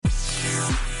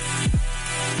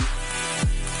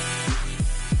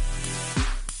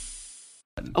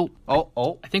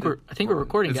Oh. I think we're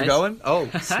recording, guys. Is it going? Oh,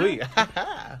 sweet.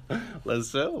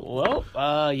 Let's go.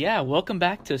 Well, yeah, welcome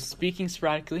back to Speaking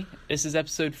Sporadically. This is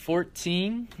episode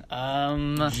 14.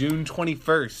 June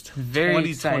 21st, Very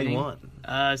 2021.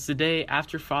 exciting. It's the day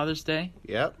after Father's Day.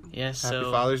 Yep. Yes, Happy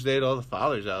so Father's Day to all the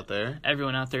fathers out there.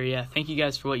 everyone out there, yeah, thank you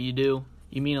guys for what you do.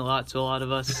 You mean a lot to a lot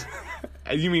of us.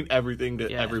 You mean everything to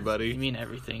Yeah, everybody. You mean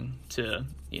everything to,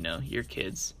 your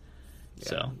kids. Yeah,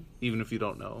 So, even if you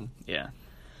don't know them. yeah.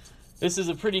 This is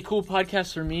a pretty cool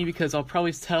podcast for me because I'll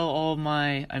probably tell all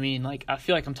my, I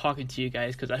feel like I'm talking to you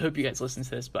guys because I hope you guys listen to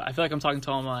this, but I feel like I'm talking to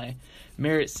all my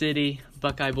Merritt City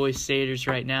Buckeye Boys Staters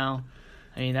right now.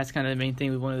 That's kind of the main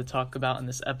thing we wanted to talk about in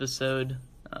this episode.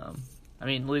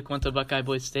 Luke went to Buckeye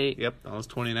Boys State. Yep, that was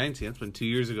 2019. It's been 2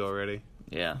 years ago already.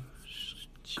 Yeah.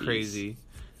 Jeez.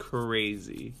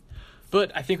 Crazy.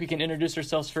 But I think we can introduce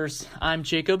ourselves first. I'm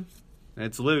Jacob. And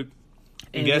it's Luke.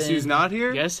 And then guess who's not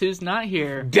here? Guess who's not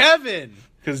here? Devin!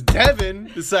 Because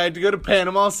Devin decided to go to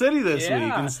Panama City this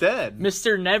week instead.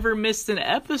 Mr. Never Missed an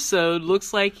Episode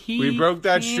looks like We broke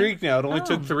that streak now. It only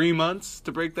took 3 months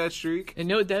to break that streak. And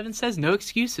know what Devin says? No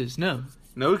excuses. No.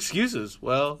 No excuses.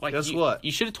 Well, guess what?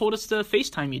 You should have told us to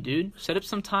FaceTime you, dude. Set up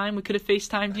some time. We could have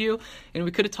FaceTimed you, and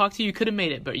we could have talked to you. You could have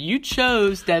made it. But you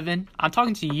chose, Devin. I'm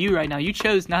talking to you right now. You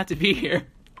chose not to be here.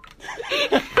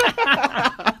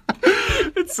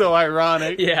 It's so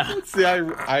ironic. Yeah. It's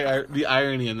the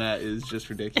irony in that is just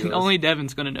ridiculous. And only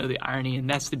Devin's going to know the irony, and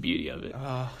that's the beauty of it.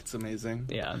 Oh, it's amazing.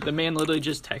 Yeah, the man literally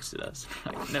just texted us.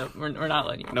 Like, no, we're not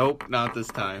letting you. Nope, not this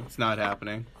time. It's not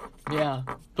happening. Yeah,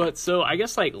 but so I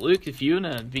guess, Luke, if you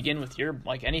want to begin with your,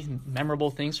 any memorable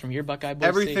things from your Buckeye Boys State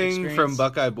Everything experience. from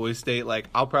Buckeye Boys State,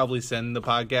 I'll probably send the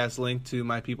podcast link to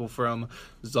my people from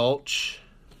Zulch.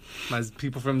 My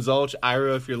people from Zulch.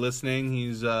 Ira, if you're listening,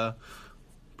 he's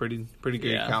pretty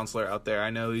good counselor out there.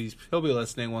 I know he'll be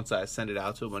listening once I send it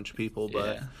out to a bunch of people.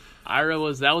 But yeah. Ira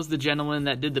was the gentleman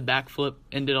that did the backflip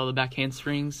and did all the back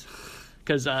handsprings.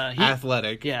 Because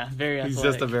athletic. Yeah, very athletic. He's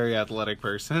just a very athletic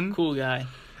person. Cool guy.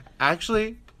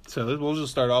 Actually, so we'll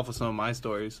just start off with some of my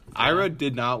stories. Yeah. Ira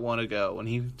did not want to go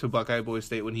to Buckeye Boys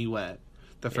State when he went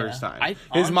the first time.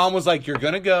 His mom was like, "You're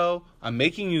gonna go. I'm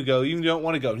making you go. You don't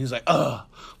want to go." And he's like, "Ugh,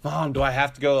 Mom, do I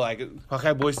have to go?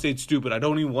 Buckeye Boys State's stupid. I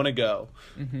don't even want to go."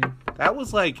 Mm-hmm. That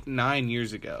was 9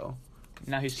 years ago.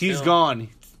 Now he's gone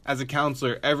as a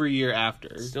counselor every year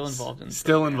after. Still involved in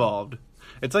Still involved.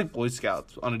 It's like Boy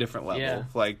Scouts on a different level.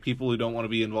 Yeah. People who don't want to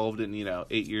be involved in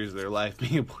 8 years of their life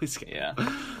being a Boy Scout. Yeah.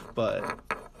 But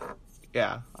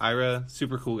yeah, Ira,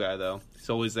 super cool guy though. He's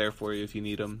always there for you if you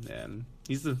need him, and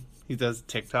he does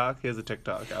TikTok. He has a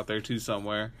TikTok out there too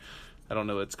somewhere. I don't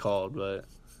know what it's called, but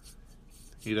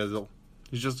he's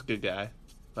just a good guy.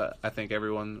 But I think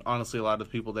honestly, a lot of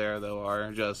the people there though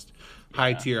are just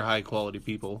high tier, high quality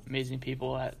people. Amazing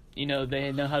people they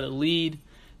know how to lead.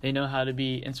 They know how to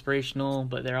be inspirational,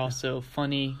 but they're also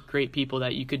funny, great people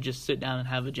that you could just sit down and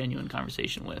have a genuine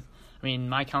conversation with.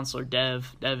 My counselor,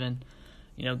 Devin,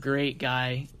 great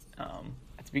guy.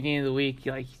 At the beginning of the week,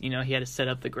 he had to set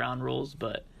up the ground rules,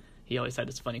 but he always had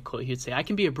this funny quote. He would say, "I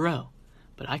can be a bro,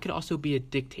 but I could also be a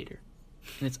dictator.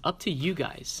 And it's up to you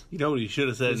guys." You know what he should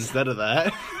have said instead of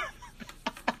that?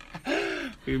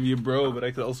 I can be a bro, but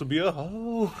I could also be a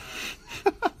hoe.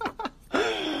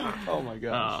 Oh my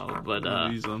gosh. But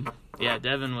yeah,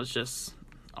 Devin was just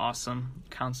awesome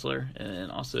counselor, and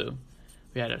also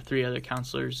we had our 3 other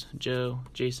counselors: Joe,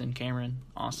 Jason, Cameron.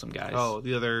 Awesome guys. Oh,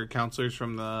 the other counselors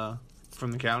from the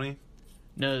county?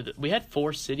 No, we had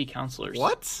 4 city counselors.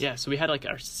 What? Yeah, so we had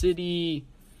our city.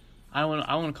 I want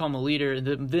to call him a leader,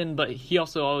 but he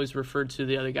also always referred to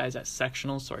the other guys as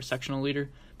sectionals, so our sectional leader.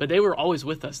 But they were always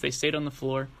with us. They stayed on the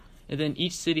floor, and then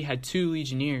each city had 2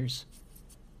 legionnaires.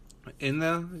 In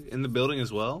the building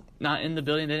as well? Not in the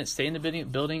building. They didn't stay in the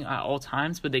building at all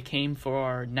times, but they came for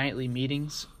our nightly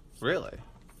meetings. Really?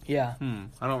 Yeah.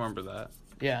 I don't remember that.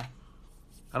 Yeah.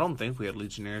 I don't think we had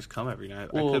legionnaires come every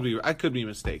night. Well, I could be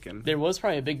mistaken. There was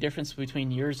probably a big difference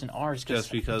between yours and ours.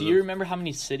 Just because. Do you remember how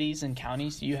many cities and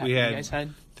counties you guys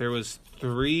had? There was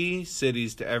 3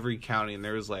 cities to every county, and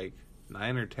there was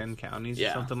 9 or 10 counties or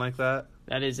something like that.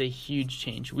 That is a huge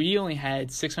change. We only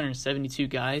had 672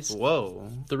 guys. Whoa.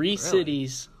 3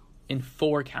 cities in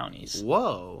 4 counties.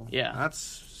 Whoa. Yeah. That's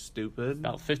stupid.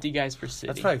 About 50 guys per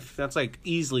city. That's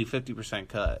easily 50%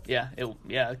 cut. Yeah.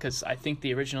 Because I think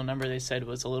the original number they said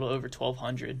was a little over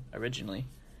 1,200 originally.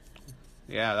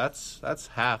 Yeah, that's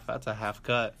half. That's a half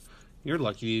cut. You're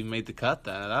lucky you made the cut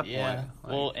then at that point. Yeah.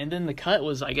 Well, and then the cut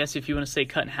was, I guess if you want to say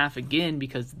cut in half again,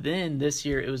 because then this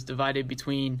year it was divided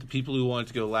between the people who wanted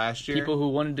to go last year. People who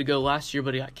wanted to go last year,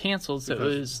 but it got canceled. So it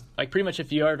was pretty much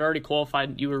if you had already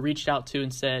qualified, you were reached out to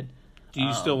and said, Do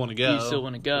you still want to go? Do you still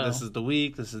want to go? This is the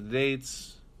week. This is the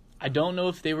dates. I don't know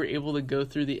if they were able to go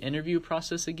through the interview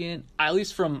process again. At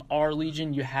least from our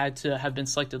Legion, you had to have been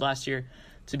selected last year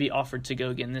to be offered to go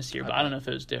again this year. But I don't know if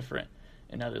it was different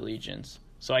in other Legions.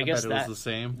 So I guess bet it was the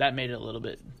same. That made it a little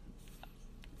bit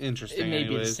interesting. It may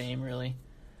be the same, really.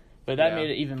 But that made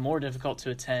it even more difficult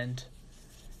to attend.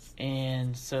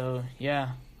 And so,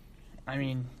 yeah. I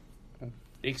mean,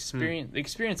 the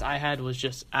experience I had was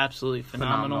just absolutely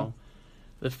phenomenal.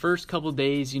 The first couple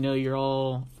days, you're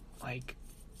all like,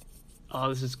 oh,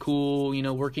 this is cool,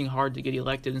 working hard to get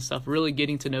elected and stuff, really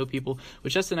getting to know people,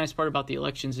 which that's the nice part about the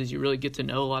elections is you really get to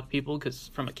know a lot of people because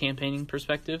from a campaigning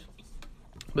perspective.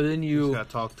 But then you just got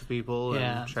to talk to people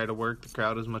and try to work the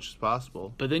crowd as much as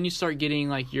possible. But then you start getting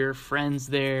like your friends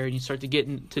there and you start to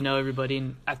get to know everybody.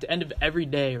 And at the end of every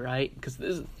day, right?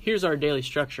 Because here's our daily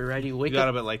structure, right? You got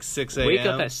up at like 6 a.m. Wake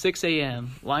up at 6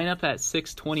 a.m., line up at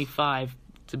 6:25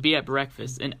 to be at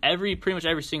breakfast. And pretty much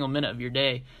every single minute of your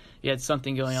day, you had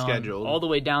something going scheduled. On. All the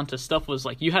way down to stuff was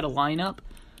like you had a lineup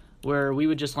where we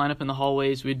would just line up in the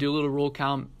hallways. We'd do a little roll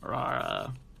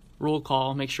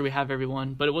call, make sure we have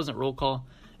everyone. But it wasn't roll call.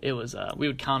 It was we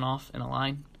would count off in a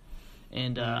line.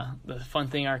 And the fun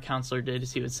thing our counselor did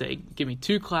is he would say, give me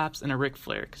 2 claps and a Ric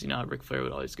Flair. Because you know how Ric Flair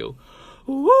would always go,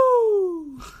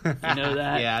 woo! You know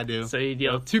that? Yeah, I do. So he'd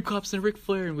yell, 2 claps and a Ric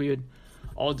Flair. And we would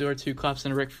all do our 2 claps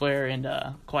and a Ric Flair and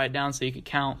quiet down so you could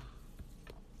count.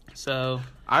 So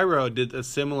Iro did a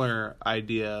similar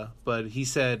idea, but he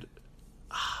said,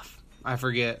 I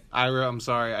forget. Iro, I'm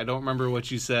sorry. I don't remember what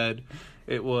you said.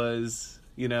 It was,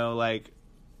 like...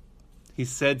 He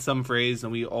said some phrase,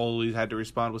 and we always had to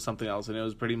respond with something else, and it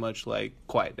was pretty much like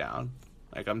quiet down,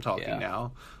 like I'm talking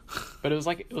now. But it was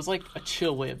like a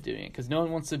chill way of doing it, because no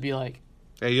one wants to be like,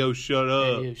 "Hey yo, shut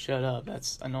up!" Hey yo, shut up.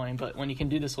 That's annoying. But when you can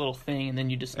do this little thing, and then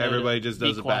you just everybody just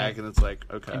does it back, and it's like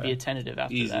okay, and be attentive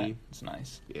after easy. That. It's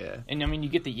nice. Yeah, and I mean you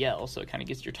get the yell, so it kind of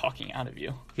gets your talking out of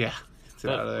you. Yeah,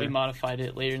 but we modified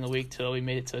it later in the week till we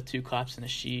made it to 2 claps and a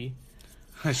she.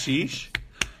 A sheesh.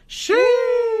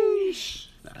 Sheesh.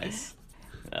 Nice.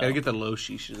 No. Gotta get the low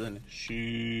sheeshes in.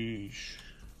 Sheesh.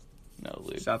 No,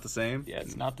 Luke. It's not the same? Yeah,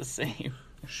 it's not the same.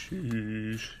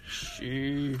 Sheesh.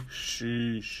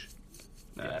 Sheesh.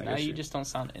 Nah, yeah, now you just don't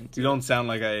sound into You don't sound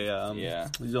like a, yeah.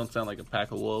 You don't sound like a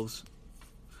pack of wolves.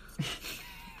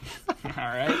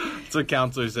 Alright. That's what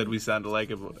counselor said we sounded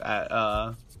like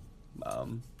at,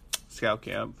 scout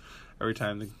camp. Every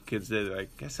time the kids did it,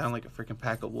 like, I sound like a freaking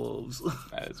pack of wolves.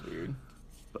 That is weird.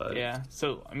 But, yeah,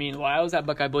 so, I mean, while I was at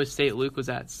Buckeye Boys State, Luke was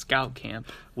at scout camp.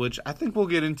 Which I think we'll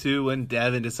get into when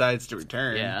Devin decides to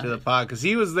return to the pod, because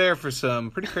he was there for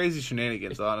some pretty crazy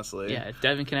shenanigans, honestly. Yeah, if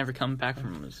Devin can ever come back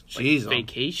from his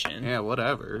vacation. Yeah,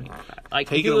 whatever. Like,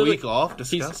 taking a week off,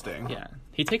 disgusting. Yeah,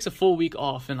 he takes a full week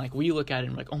off, and, like, we look at it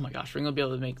and we're like, oh my gosh, we're going to be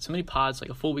able to make so many pods, like,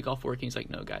 a full week off work, and he's like,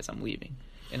 no, guys, I'm leaving.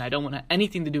 And I don't want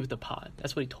anything to do with the pod.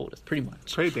 That's what he told us, pretty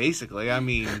much. Pretty basically, I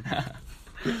mean...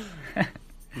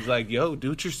 He's like, yo,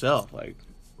 do it yourself. Like,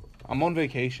 I'm on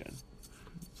vacation.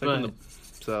 Like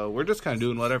so we're just kind of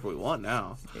doing whatever we want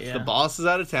now. Yeah. The boss is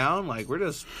out of town. Like, we're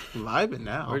just vibing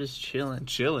now. We're just chilling.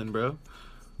 Chilling, bro.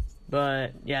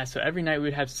 But, yeah, so every night we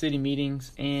would have city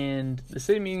meetings. And the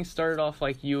city meetings started off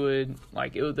like you would,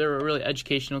 like, they were really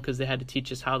educational because they had to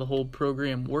teach us how the whole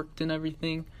program worked and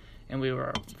everything. And we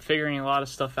were figuring a lot of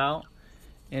stuff out.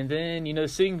 And then, the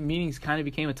city meetings kind of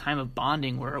became a time of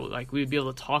bonding where, like, we would be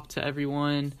able to talk to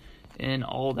everyone and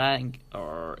all that.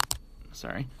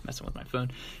 Sorry, messing with my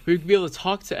phone. We would be able to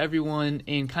talk to everyone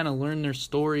and kind of learn their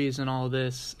stories and all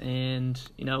this. And,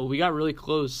 we got really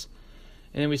close.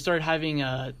 And then we started having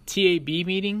tab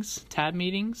meetings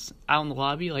out in the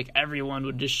lobby. Like, everyone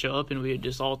would just show up and we would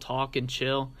just all talk and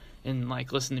chill and,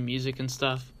 like, listen to music and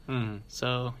stuff. Mm-hmm.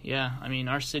 So, yeah, I mean,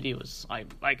 our city was,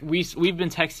 like we've been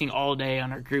texting all day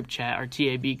on our group chat, our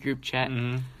TAB group chat,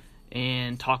 mm-hmm.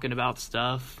 and talking about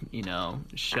stuff,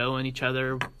 showing each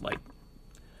other, like,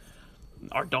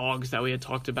 our dogs that we had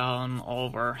talked about on all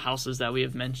of our houses that we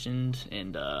have mentioned.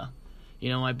 And,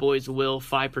 my boys Will,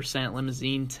 5%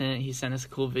 Limousine Tent, he sent us a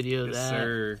cool video of that.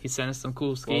 Sir. He sent us some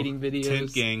cool skating videos.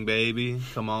 Tent gang, baby.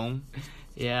 Come on.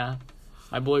 Yeah.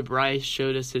 My boy Bryce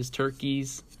showed us his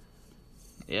turkeys.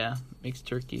 Yeah, makes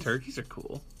turkeys. Turkeys are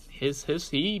cool.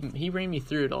 He ran me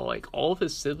through it all. Like, all of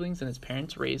his siblings and his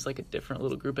parents raised, like, a different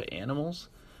little group of animals.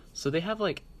 So they have,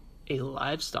 like, a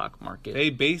livestock market. They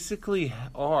basically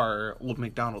are Old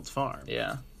McDonald's farm.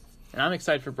 Yeah. And I'm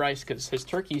excited for Bryce because his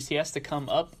turkeys, he has to come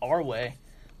up our way,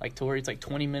 like, to where it's, like,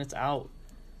 20 minutes out.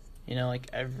 Like,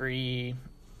 every,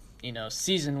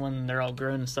 season when they're all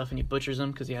grown and stuff, and he butchers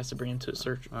them because he has to bring them to a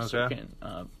certain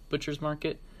butcher's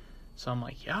market. So I'm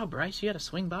like, yeah, Bryce, you got to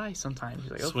swing by sometime.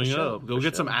 He's like, oh, Swing for sure, up. Go for get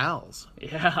sure. some owls.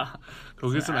 Yeah. Go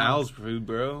get some owls food,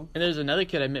 bro. And there's another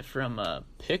kid I met from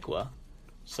Piqua.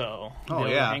 So, Oh, be able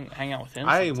to yeah. hang out with him.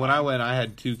 When sometime. I went, I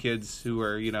had 2 kids who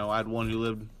were, I had one who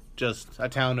lived just a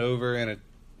town over and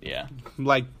Yeah.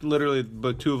 like literally,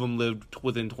 but 2 of them lived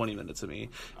within 20 minutes of me,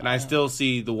 and I still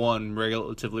see the one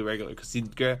relatively regular because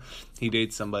he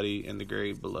dates somebody in the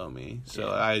grade below me, so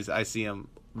Yeah. I see him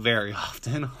very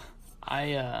often.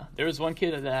 There was one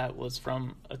kid that was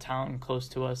from a town close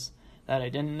to us that I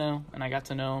didn't know, and I got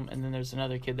to know him. And then there's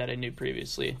another kid that I knew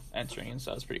previously entering, and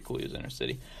so that was pretty cool. He was inner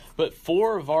city. But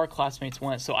 4 of our classmates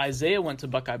went. So Isaiah went to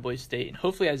Buckeye Boys State, and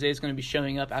hopefully Isaiah's going to be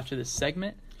showing up after this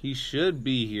segment. He should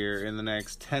be here in the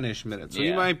next 10-ish minutes, so he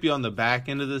Yeah. might be on the back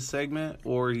end of this segment,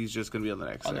 or he's just going to be on the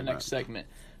next segment.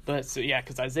 But so yeah,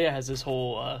 because Isaiah has this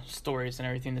whole stories and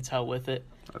everything to tell with it.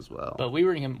 As well. But we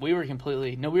were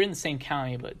completely we were in the same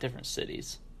county but different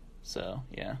cities. So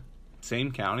yeah,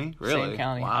 Same county, really? same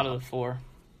county Wow. out of the 4.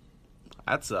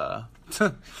 That's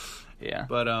Yeah.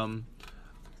 But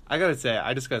I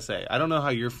just gotta say, I don't know how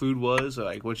your food was, or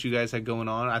like what you guys had going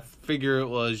on. I figure it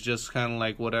was just kind of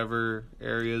like whatever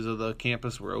areas of the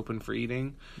campus were open for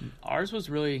eating. Ours was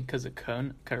really because of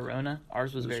Corona.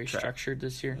 Ours was very structured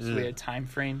this year, so we had time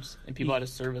frames and people had to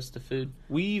serve us the food.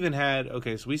 We even had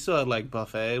so we still had like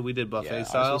buffet. We did buffet Yeah, ours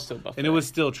style, was still buffet. and it was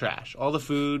still trash. All the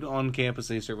food on campus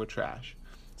they serve with trash.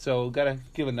 So gotta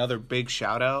give another big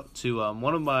shout out to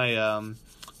one of my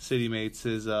city mates,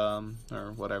 his or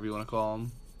whatever you want to call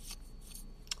him.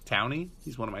 Townie?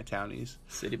 He's one of my townies.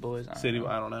 City boys. I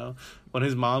don't know. When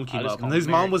his mom came just up, call and his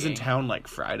him mom Mary was in Gang. town like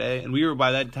Friday, and we were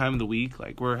by that time of the week,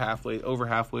 like we're over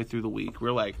halfway through the week.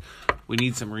 We're like, we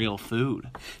need some real food.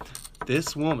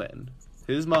 This woman,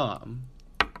 his mom,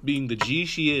 being the G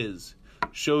she is,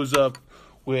 shows up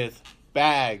with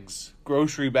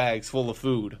grocery bags full of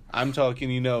food. I'm talking,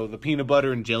 the peanut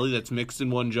butter and jelly that's mixed in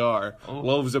one jar,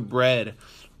 loaves of bread,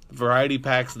 variety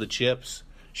packs of the chips.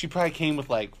 She probably came with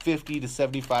like $50 to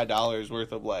 $75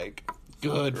 worth of like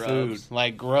good food,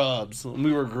 like grubs.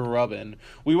 We were grubbing.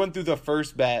 We went through the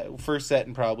first set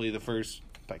in probably the first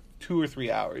like 2 or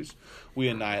 3 hours. We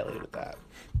annihilated that.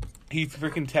 He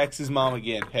freaking texts his mom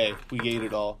again. Hey, we ate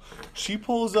it all. She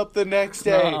pulls up the next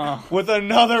day with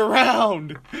another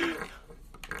round.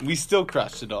 We still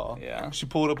crushed it all. Yeah. She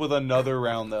pulled up with another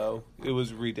round though. It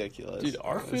was ridiculous. Dude,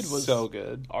 our food was so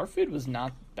good. Our food was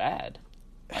not bad.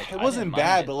 Like, It I wasn't didn't mind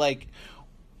bad, it. but like,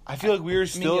 I feel like we were I mean,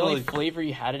 still the only like, flavor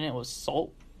you had in it was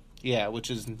salt, yeah, which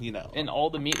is and all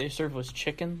the meat they served was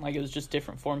chicken. Like it was just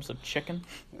different forms of chicken.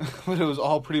 but it was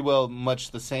all pretty well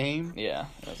much the same. Yeah,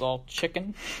 it was all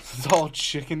chicken. It's all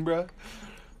chicken, bro.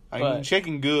 I mean, But-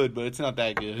 chicken good, but it's not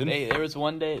that good. There was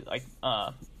one day, like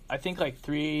I think like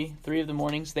three of the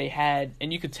mornings they had,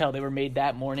 and you could tell they were made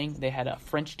that morning. They had a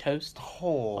French toast,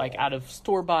 like out of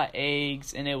store bought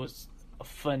eggs, and it was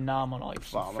phenomenal. Like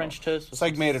Phenomenal. French toast. With It's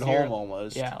like some made at syrup. home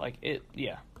almost. Yeah, like it.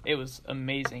 Yeah, it was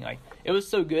amazing. Like it was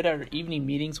so good at our evening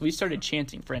meetings. We started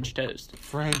chanting French toast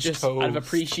French just toast. out of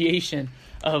appreciation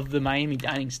of the Miami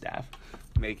dining staff.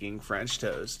 Making French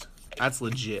toast. That's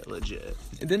legit.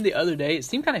 And then the other day, it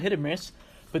seemed kind of hit or miss,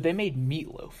 but they made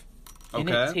meatloaf. And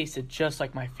it Okay. tasted just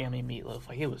like my family meatloaf.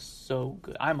 Like, it was so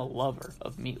good. I'm a lover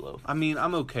of meatloaf. I mean,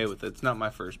 I'm okay with it. It's not my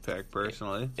first pick,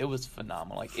 personally. It was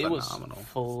phenomenal. Like, Phenomenal. it was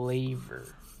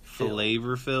flavor.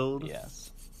 Flavor filled? Yes.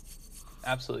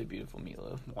 Absolutely beautiful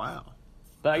meatloaf. Wow.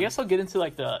 But I guess I'll get into,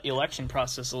 like, the election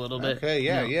process a little bit. Okay,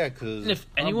 yeah, You know, because if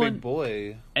I'm a anyone- big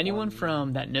boy. Anyone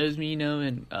from that knows me,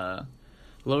 in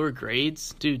lower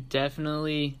grades, dude,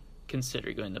 definitely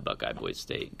consider going to Buckeye Boys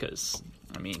State. Because,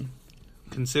 I mean,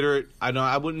 Consider it.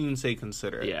 I wouldn't even say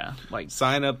consider it. yeah, like,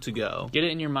 Sign up to go. get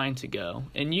it in your mind to go,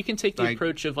 and you can take the Like-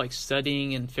 approach of like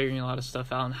studying and figuring a lot of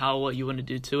stuff out and what you want to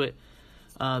do to it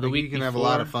the Like, week you can before, have a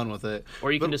lot of fun with it.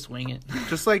 or you can But- just wing it.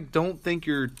 Just like, don't think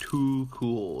you're too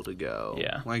cool to go.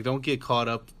 Yeah. Like, don't get caught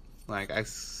up. Like I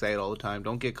say it all the time.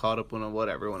 Don't get caught up in what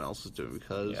everyone else is doing,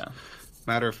 because, Yeah.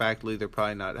 matter of factly, they're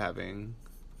probably not having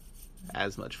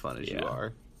as much fun as you Yeah.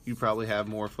 are. You probably have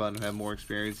more fun and have more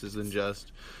experiences than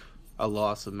just a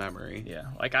loss of memory. Yeah,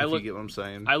 like If you get what I'm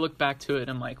saying. I look back to it and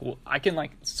I'm like, well, I can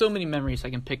like so many memories I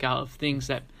can pick out of things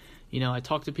that I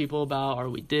talked to people about or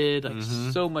we did, like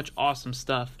so much awesome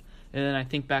stuff. And then I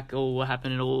think back, what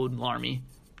happened in old Larmy?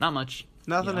 Not much.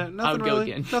 nothing. I Nothing would go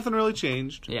really. again. Nothing really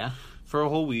changed Yeah. for a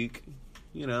whole week.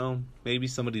 Maybe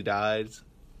somebody died.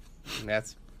 And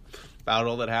that's about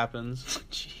all that happens.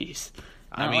 Jeez.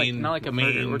 I Not mean, not like a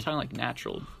murder. mean- We're talking like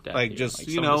natural death. Like here. just Like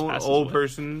someone just passes old away.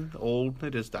 person, they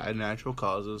just died of natural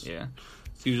causes. Yeah.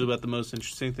 It's usually about the most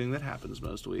interesting thing that happens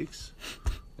most weeks.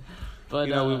 But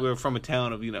we were from a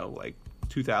town of like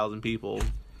 2,000 people,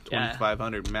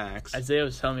 2,500 max. Isaiah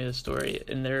was telling me the story.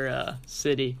 In their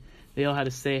city, they all had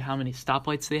to say how many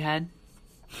stoplights they had,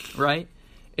 right?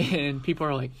 And people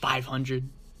are like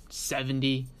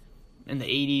 570 in the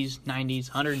 80s, 90s,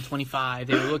 125.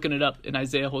 They were looking it up, and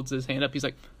Isaiah holds his hand up. He's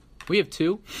like, "We have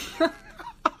 2."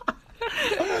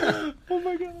 Oh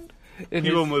my god! And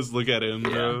you almost look at him,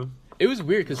 bro. It was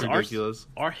weird because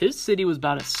his city was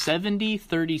about a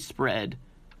 70-30 spread.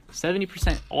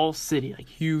 70% all city, like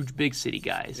huge big city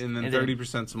guys, and then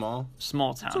 30% small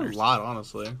towners. That's a lot,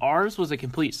 honestly. Ours was a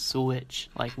complete switch.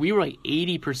 Like we were like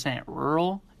 80%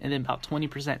 rural, and then about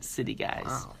 20% city guys.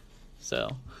 Wow.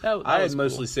 So that I was had cool.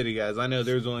 Mostly city guys. I know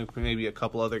there was only maybe a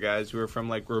couple other guys who were from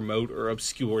like remote or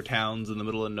obscure towns in the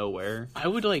middle of nowhere. I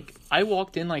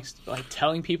walked in like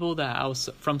telling people that I was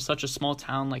from such a small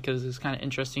town, like because it's kind of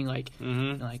interesting. Like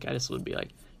like I just would be like,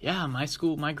 yeah,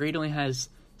 my grade only has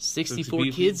 64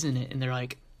 kids in it, and they're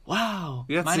like, wow,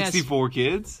 you got 64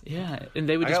 kids? Yeah, and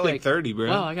they would just be like 30, bro.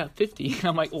 Wow, I got 50.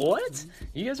 I'm like, what?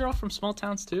 You guys are all from small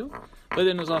towns too? But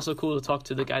then it was also cool to talk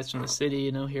to the guys from the city,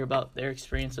 hear about their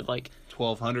experience of like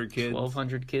 1,200 kids.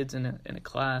 1,200 kids in a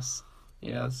class.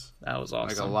 Yes, that was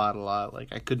awesome. Like a lot. Like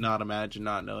I could not imagine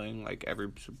not knowing like at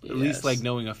least like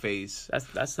knowing a face.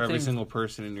 That's for every single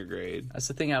person in your grade. That's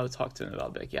the thing I would talk to them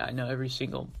about. Like, yeah, I know every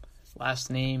single last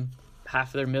name, half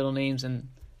of their middle names, and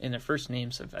their first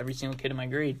names of every single kid in my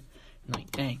grade. I'm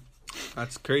like, dang.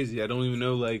 That's crazy. I don't even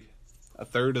know like a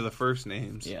third of the first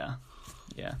names. Yeah,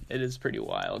 it is pretty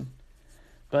wild.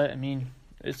 But I mean,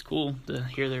 it's cool to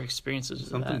hear their experiences.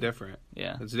 Something different.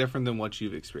 Yeah, it's different than what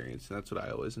you've experienced, and that's what I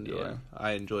always enjoy. Yeah.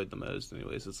 I enjoyed the most,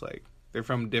 anyways. It's like they're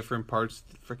from different parts of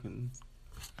the freaking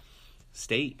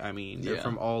state. I mean, they're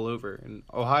from all over, and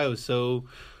Ohio is so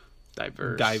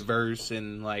diverse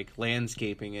in like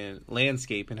landscape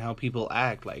and how people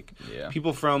act. Like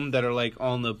people from that are like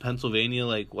on the Pennsylvania,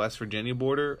 like West Virginia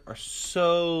border are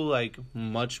so like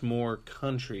much more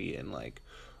country and like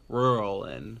rural,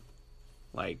 and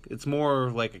like it's more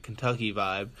like a Kentucky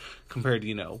vibe compared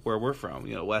to where we're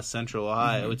from, West Central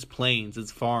Ohio. It's plains,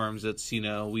 it's farms, it's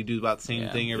we do about the same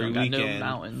thing every weekend. No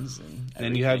mountains and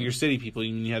then you have your city people,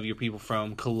 and you have your people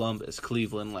from Columbus,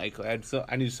 Cleveland. Like I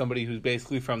knew somebody who's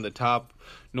basically from the top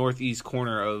northeast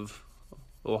corner of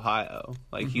Ohio.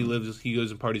 Like he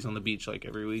goes and parties on the beach like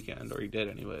every weekend, or he did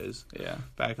anyways. Yeah,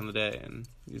 back in the day, and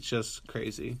it's just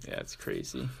crazy. Yeah, it's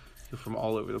crazy. They're from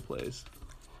all over the place.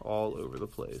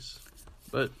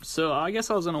 But so I guess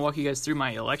I was going to walk you guys through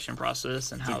my election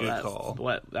process and how that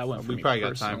went for me. We probably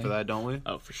got time for that, don't we?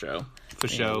 Oh, for sure.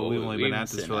 We've only been at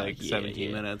this for like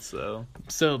 17 minutes, so.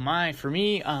 So for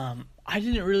me, I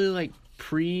didn't really like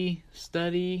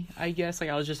pre-study, I guess. Like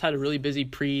I was just had a really busy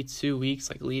 2 weeks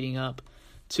like leading up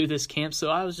to this camp. So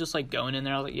I was just like going in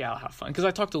there. I was like, yeah, I'll have fun. Because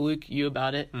I talked to Luke, you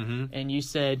about it, and you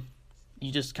said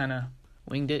you just kind of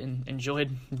winged it and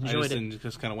enjoyed it.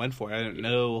 Just kind of went for it. I didn't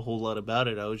know a whole lot about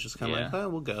it. I was just kind of like, oh,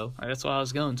 we'll go. That's why I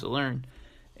was going to learn.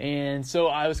 And so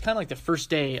I was kind of like the first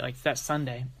day, like that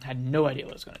Sunday, I had no idea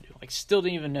what I was going to do. Like still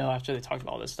didn't even know after they talked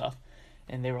about all this stuff.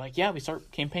 And they were like, yeah, we start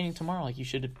campaigning tomorrow. Like you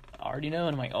should already know.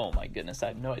 And I'm like, oh my goodness, I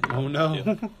had no idea. Oh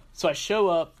no. So I show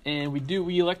up and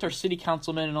we elect our city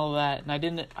councilman and all that.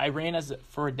 And I ran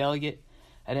for a delegate.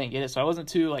 I didn't get it, so I wasn't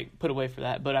too like put away for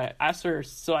that. But I asked her,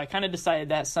 so I kind of decided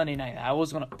that Sunday night I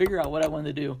was going to figure out what I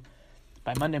wanted to do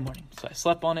by Monday morning. So I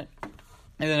slept on it, and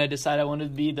then I decided I wanted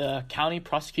to be the county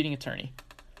prosecuting attorney.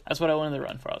 That's what I wanted to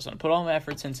run for. I was going to put all my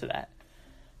efforts into that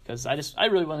because I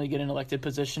really wanted to get an elected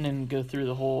position and go through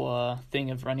the whole thing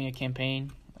of running a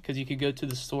campaign. Because you could go to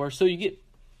the store, so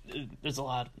there's a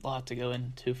lot to go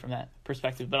into from that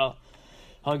perspective. But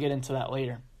I'll get into that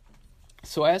later.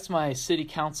 So I asked my city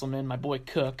councilman, my boy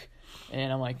Cook,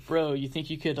 and I'm like, bro, you think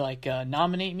you could like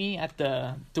nominate me at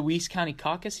the Deweese County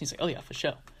Caucus? He's like, oh yeah, for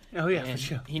sure. Oh yeah, for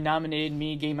sure. He nominated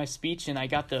me, gave my speech, and I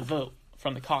got the vote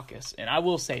from the caucus. And I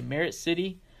will say, Merritt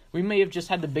City, we may have just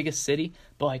had the biggest city,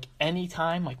 but like any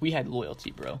time, like we had loyalty,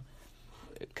 bro.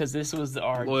 Because this was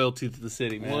our loyalty to the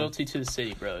city, man. Loyalty to the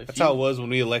city, bro. That's how it was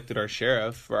when we elected our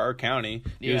sheriff for our county.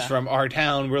 He was from our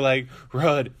town. We're like,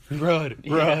 Rud.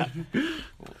 Yeah.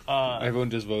 Everyone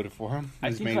just voted for him.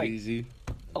 It made it easy.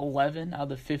 11 out of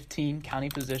the 15 county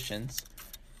positions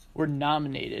were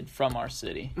nominated from our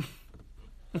city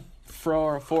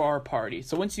for our party.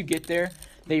 So once you get there,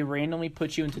 they randomly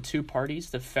put you into 2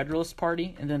 parties: the Federalist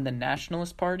Party and then the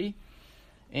Nationalist Party.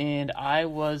 And I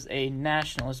was a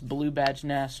nationalist, blue badge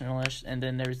nationalist, and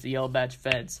then there's the yellow badge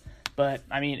feds. But,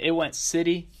 I mean, it went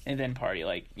city and then party.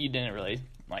 Like, you didn't really,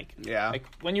 like... Yeah. Like,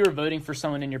 when you were voting for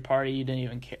someone in your party, you didn't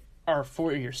even care... Or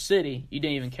for your city, you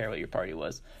didn't even care what your party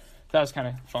was. that was kind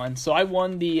of fun. So I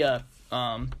won the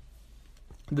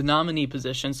nominee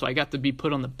position, so I got to be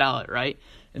put on the ballot, right?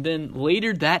 And then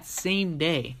later that same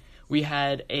day, we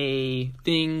had a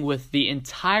thing with the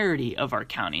entirety of our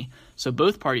county. So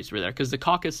both parties were there, because the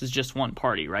caucus is just one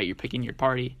party, right? You're picking your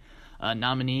party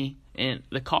nominee, and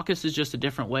the caucus is just a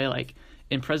different way. Like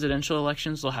in presidential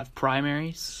elections, they'll have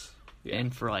primaries,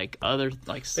 and for like other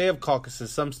like they have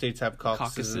caucuses. Some states have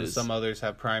caucuses. And some others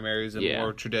have primaries and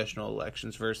more traditional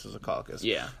elections versus a caucus.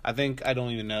 Yeah, I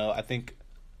don't even know. I think.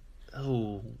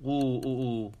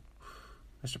 Ooh.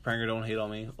 Mr. Pranger, don't hate on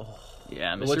me. Oh.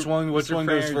 Yeah, Which one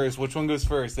goes first? Which one goes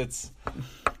first? It's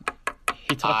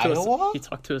he talked Iowa? to us. He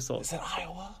talked to us all. Is it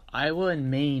Iowa? Iowa and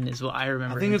Maine is what I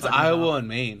remember. I think it's Iowa and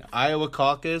Maine. Iowa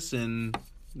caucus and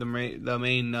the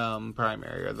main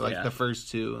primary are like the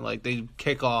first two. Like they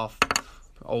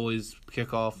always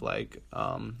kick off like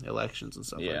elections and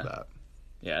stuff like that.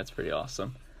 Yeah, it's pretty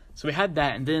awesome. So we had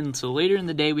that, and then so later in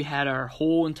the day we had our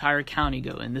whole entire county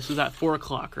go, and this was at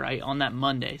 4:00, right, on that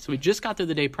Monday. So we just got there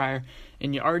the day prior,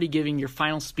 and you're already giving your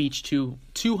final speech to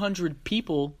 200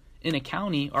 people in a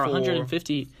county, or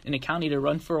 150 in a county, to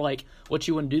run for like what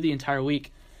you want to do the entire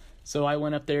week. So I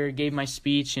went up there, gave my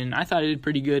speech, and I thought I did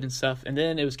pretty good and stuff. And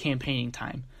then it was campaigning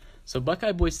time. So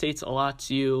Buckeye Boys State's allots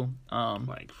you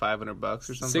like $500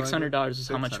 or something. $600 is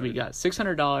how much we got.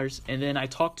 $600, and then I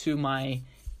talked to my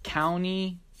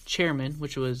county chairman,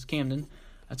 which was Camden.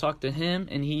 I talked to him,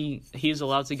 and he's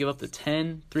allowed to give up to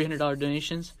 10 $300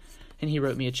 donations, and he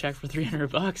wrote me a check for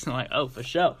 $300. And I'm like, oh, for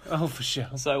sure.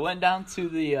 So I went down to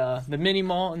the mini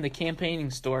mall and the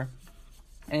campaigning store,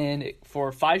 and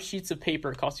for 5 sheets of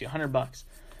paper, it cost you $100.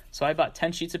 So I bought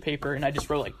 10 sheets of paper, and I just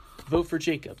wrote like, vote for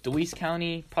Jacob, Deweese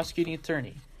County prosecuting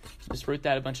attorney. Just wrote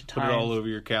that a bunch of times. Put it all over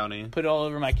your county. Put it all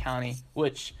over my county,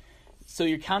 so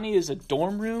your county is a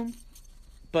dorm room,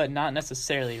 but not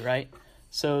necessarily, right?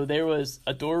 So there was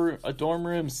a dorm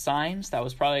room signs that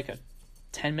was probably like a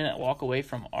 10-minute walk away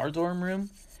from our dorm room,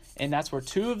 and that's where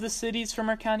 2 of the cities from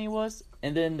our county was.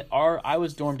 And then I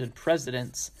was dormed in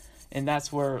Presidents, and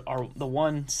that's where the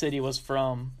one city was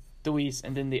from Deweese,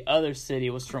 and then the other city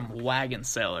was from Wagon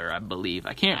Cellar, I believe.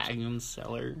 I can't. Wagon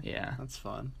Cellar. Yeah, that's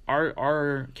fun.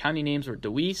 Our county names were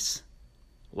Deweese,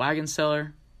 Wagon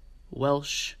Cellar,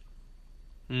 Welsh.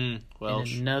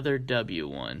 Welsh. And another W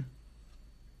one.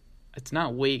 It's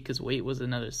not Waite, because Waite was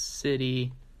another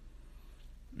city.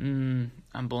 I'm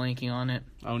blanking on it.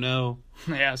 Oh, no.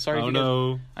 Yeah, sorry. Oh,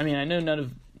 no. I mean, I know none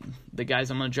of the guys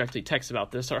I'm going to directly text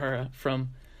about this are from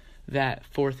that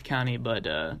 4th county, but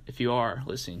if you are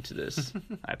listening to this,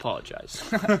 I apologize.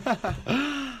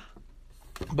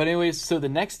 But anyways, so the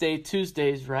next day,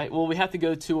 Tuesdays, right? Well, we have to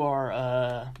go to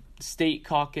our state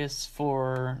caucus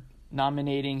for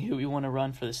nominating who we want to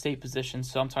run for the state position.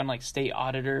 So I'm talking like state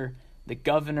auditor, the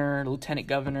governor, lieutenant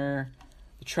governor,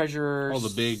 the treasurer, all the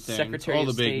big things, secretary all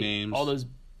the of big state, names, all those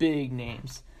big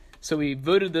names. So we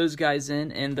voted those guys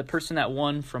in, and the person that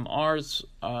won from our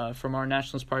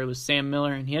Nationalist Party was Sam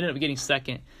Miller, and he ended up getting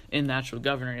second in the actual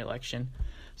governor election.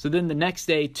 So then the next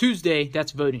day, Tuesday,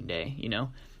 that's voting day, you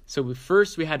know. So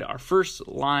we had our first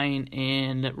line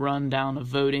and rundown of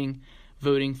voting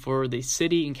for the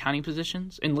city and county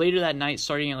positions. And later that night,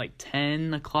 starting at like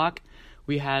 10 o'clock,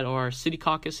 we had our city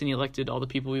caucus, and he elected all the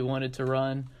people we wanted to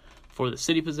run for the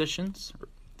city positions.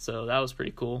 So that was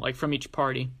pretty cool, like from each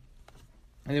party.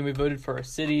 And then we voted for our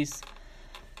cities.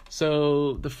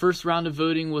 So the first round of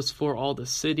voting was for all the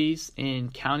cities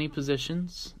and county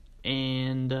positions.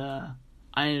 And I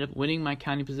ended up winning my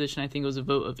county position. I think it was a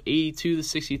vote of 82 to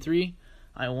 63.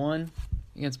 I won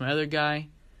against my other guy.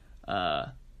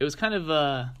 It was kind of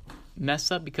a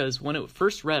mess up because when it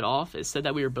first read off, it said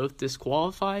that we were both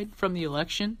disqualified from the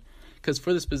election. Because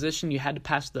for this position, you had to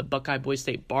pass the Buckeye Boys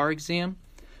State bar exam,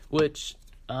 which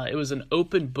it was an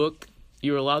open book.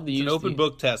 You were allowed to use an open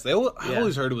book test. I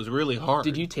always heard it was really hard.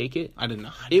 Did you take it? I did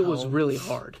not. It was really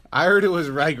hard. I heard it was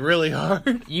like really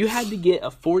hard. You had to get a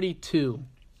 42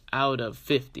 out of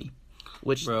 50,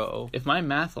 which, if my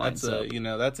math lines up,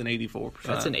 that's an 84%.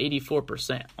 That's an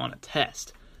 84% on a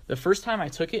test. The first time I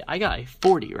took it, I got a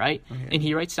 40, right? Okay. And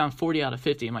he writes down 40 out of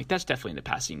 50. I'm like, that's definitely the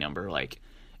passing number.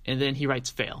 And then he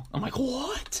writes fail. I'm like,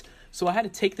 what? So I had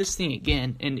to take this thing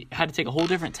again and had to take a whole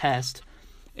different test.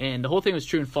 And the whole thing was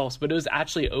true and false, but it was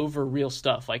actually over real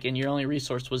stuff. And your only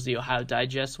resource was the Ohio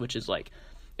Digest, which is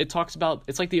it talks about,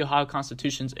 it's like the Ohio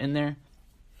Constitution's in there,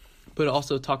 but it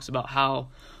also talks about how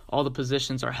all the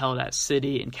positions are held at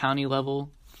city and county level,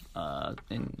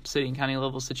 in city and county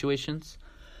level situations.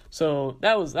 So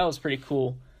that was pretty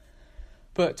cool.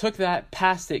 But took that,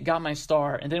 passed it, got my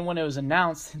star, and then when it was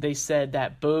announced, they said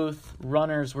that both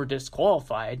runners were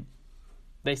disqualified.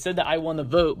 they said that I won the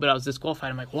vote, but I was disqualified.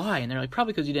 I'm like, why? And they're like,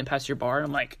 probably because you didn't pass your bar. And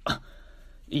I'm like,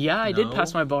 yeah, I did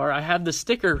pass my bar. I have the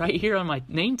sticker right here on my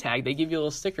name tag. They give you a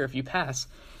little sticker if you pass.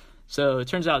 So it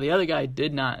turns out the other guy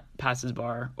did not pass his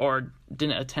bar or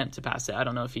didn't attempt to pass it. I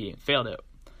don't know if he failed it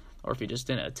or if he just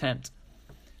didn't attempt.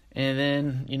 And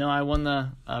then, I won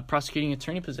the prosecuting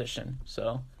attorney position.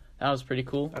 So that was pretty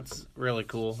cool. That's really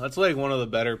cool. That's like one of the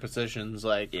better positions,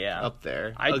 up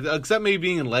there. Except maybe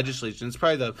being in legislation. It's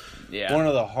probably one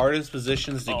of the hardest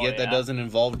positions to get that doesn't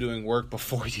involve doing work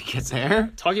before you get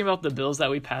there. Talking about the bills that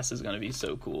we pass is going to be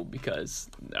so cool because,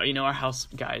 our House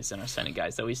guys and our Senate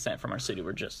guys that we sent from our city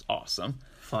were just awesome.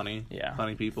 Funny. Yeah.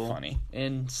 Funny people. Funny.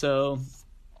 And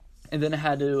then I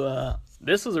had to,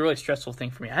 this was a really stressful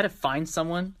thing for me. I had to find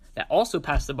someone that also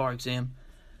passed the bar exam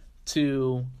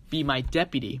to be my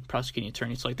deputy prosecuting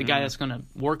attorney. So, the guy that's going to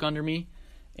work under me.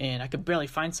 And I could barely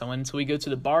find someone. So, we go to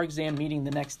the bar exam meeting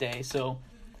the next day. So,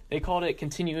 they called it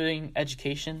continuing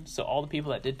education. So, all the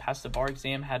people that did pass the bar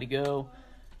exam had to go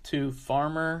to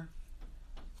Farmer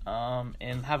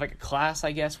and have, a class,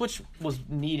 I guess, which was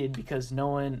needed because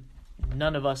none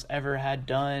of us ever had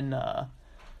done,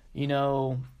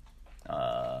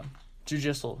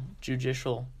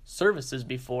 judicial services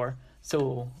before.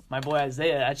 So my boy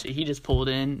Isaiah, actually, he just pulled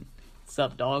in. What's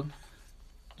up, dog?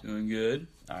 Doing good.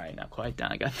 All right, now quiet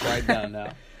down. I got quiet down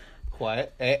now.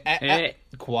 Quiet. Hey.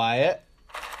 Quiet.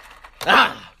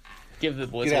 Give the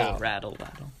boys a little rattle.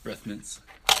 Breath mints.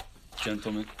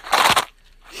 Gentlemen.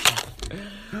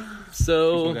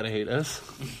 So people gotta hate us.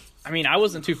 I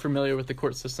wasn't too familiar with the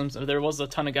court systems. There was a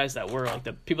ton of guys that were,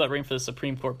 the people that ran for the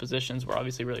Supreme Court positions were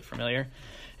obviously really familiar.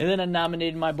 And then I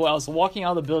nominated my boy. I was walking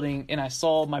out of the building, and I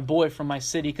saw my boy from my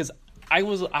city, because I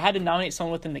had to nominate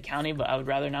someone within the county, but I would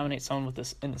rather nominate someone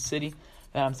in the city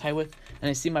that I'm tied with. And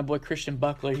I see my boy Christian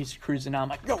Buckler. He's cruising out. I'm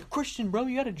like, yo, Christian, bro,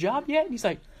 you got a job yet? And he's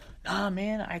like, nah,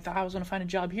 man, I thought I was going to find a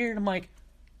job here. And I'm like,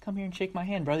 come here and shake my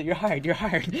hand, brother. You're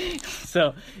hired.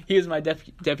 So he was my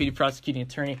deputy prosecuting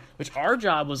attorney, which our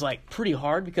job was pretty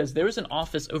hard because there was an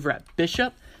office over at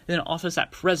Bishop and an office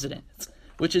at President's,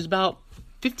 which is about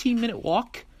 15-minute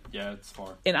walk. Yeah, it's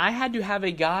far. And I had to have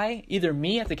a guy, either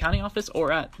me at the county office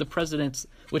or at the President's,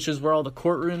 which is where all the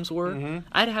courtrooms were. Mm-hmm.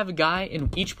 I had to have a guy in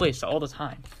each place all the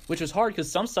time, which was hard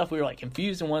because some stuff we were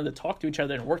confused and wanted to talk to each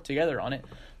other and work together on it.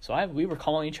 So we were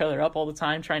calling each other up all the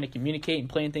time, trying to communicate and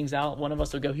playing things out. One of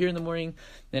us would go here in the morning,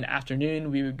 then afternoon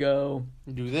we would go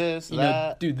do this,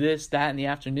 that in the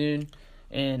afternoon.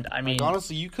 And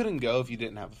honestly, you couldn't go if you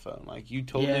didn't have a phone. You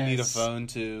totally need a phone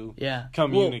to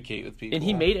communicate with people. And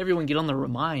he made everyone get on the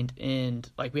Remind, and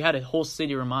we had a whole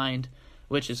city Remind,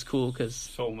 which is cool because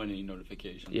so many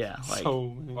notifications. Yeah,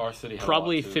 our city had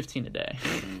probably 15 a day,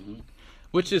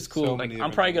 which is cool. So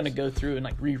I'm probably gonna go through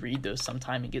and reread those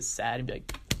sometime and get sad and be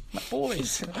like, my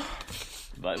boys.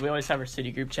 But we always have our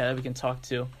city group chat that we can talk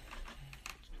to.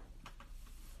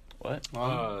 What?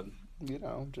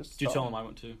 Just did you tell him I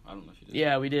went to? I don't know if you did.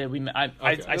 Yeah, we did.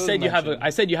 I said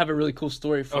you have a really cool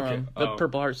story from the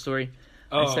Purple Heart story.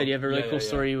 I said you have a really cool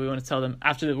story. We want to tell them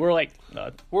after we're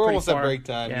almost at break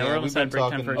time. Yeah, we're almost at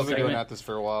break time for a We've been segment. doing at this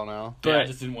for a while now. But I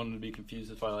just didn't want them to be confused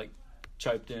if I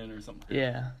chimed in or something.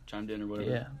 Yeah, chimed in or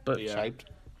whatever. Yeah, but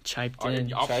chiped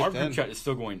in. Our group chat is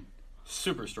still going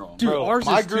super strong. Dude, ours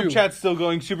my is group too. Chat's still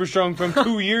going super strong from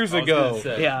 2 years ago.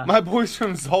 Yeah, my boys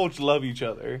from Zulch love each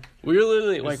other. We're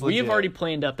literally we have already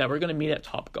planned up that we're gonna meet at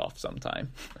Top Golf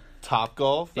sometime. Top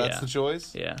Golf, that's the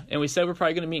choice. Yeah, and we said we're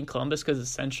probably gonna meet in Columbus because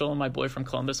it's central. And my boy from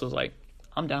Columbus was like,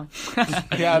 I'm down.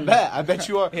 Yeah, I bet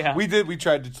you are. Yeah. We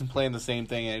tried to plan the same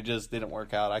thing and it just didn't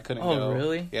work out. I couldn't go. Oh,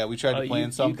 really? Yeah, we tried to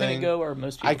plan something. You couldn't go, or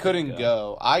most people I couldn't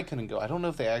go. I couldn't go. I don't know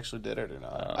if they actually did it or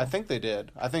not. Oh. I think they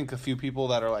did. I think a few people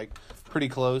that are pretty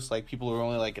close, people who are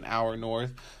only an hour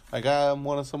north.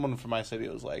 Someone from my city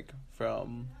was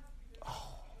from,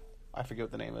 I forget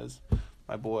what the name is.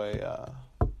 My boy,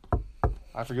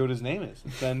 I forget what his name is.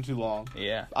 It's been too long.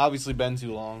 Yeah. Obviously been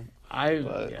too long.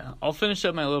 I'll finish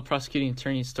up my little prosecuting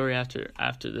attorney story after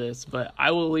this, but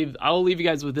I will leave you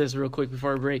guys with this real quick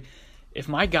before I break. If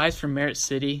my guys from Merritt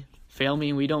City fail me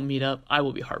and we don't meet up, I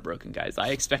will be heartbroken, guys. I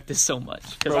expect this so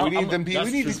much. Bro, we need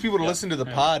these people to listen to the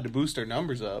pod to boost our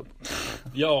numbers up.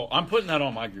 Yo, I'm putting that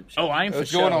on my group chat. Oh, I am for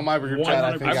sure. Going on my group chat.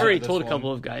 I've already told a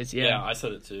couple of guys. Yeah, I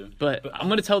said it too. But I'm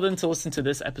going to tell them to listen to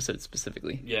this episode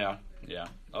specifically. Yeah.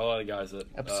 A lot of guys that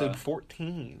episode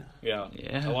 14. Yeah.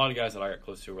 A lot of guys that I got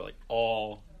close to were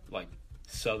all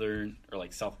southern or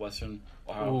southwestern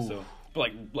Ohio. Ooh. So,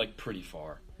 but pretty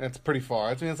far. That's pretty far.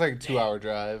 I mean, it's a 2-hour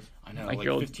drive. I know,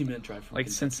 15-minute drive from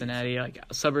Cincinnati,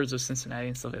 suburbs of Cincinnati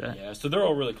and stuff like that. Yeah, so they're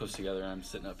all really close together, and I'm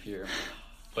sitting up here.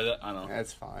 But I don't know.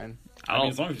 That's fine. I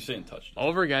mean, as long as you stay in touch. All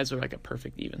of our guys are like a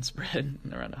perfect even spread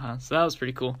around the house. So that was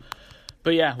pretty cool.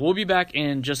 But yeah, we'll be back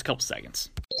in just a couple seconds.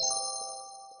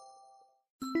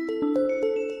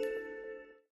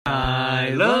 I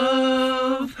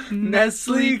love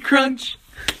Nestle Crunch.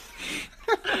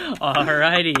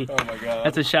 Alrighty. Oh my god.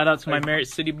 That's a shout out to my Merritt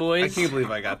City I boys. can't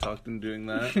believe I got talked into doing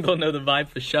that. They'll know the vibe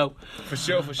for show. For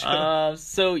sure.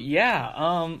 So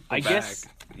yeah, I guess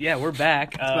yeah, we're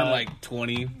back. It's been like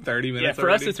 20, 30 minutes. yeah, for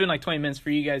already. us it's been like 20 minutes. For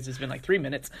you guys it's been like 3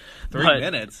 minutes. 3 But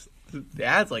minutes.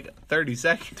 That's like 30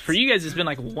 seconds. For you guys it's been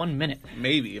like 1 minute.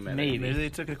 Maybe a minute. Maybe. Maybe they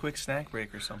took a quick snack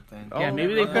break or something. Yeah,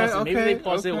 maybe they paused it. Maybe they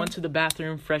paused it, okay. went to the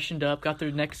bathroom, freshened up, got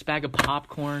their next bag of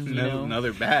popcorn, you know.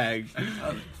 Another bag.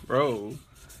 Bro.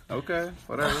 Okay,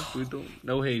 whatever. We don't.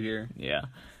 No hate here. Yeah.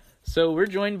 So we're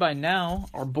joined by now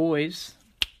our boys.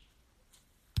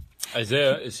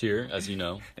 Isaiah is here, as you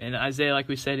know. And Isaiah, like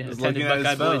we said, attended looking at his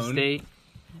Buckeye Boys phone. State.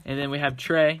 And then we have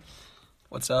Trey.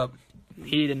 What's up?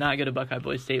 He did not go to Buckeye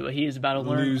Boys State, but he is about to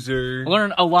Loser.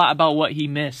 learn a lot about what he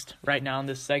missed right now in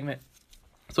this segment.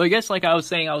 So I guess, like I was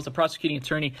saying, I was a prosecuting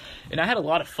attorney, and I had a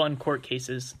lot of fun court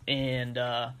cases, and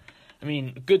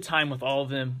good time with all of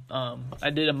them.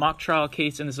 I did a mock trial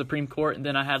case in the Supreme Court, and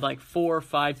then I had like 4 or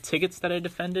 5 tickets that I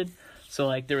defended. So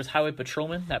like there was highway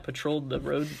patrolmen that patrolled the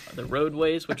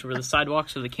roadways, which were the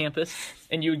sidewalks of the campus,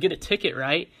 and you would get a ticket,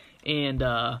 right? And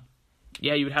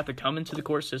you would have to come into the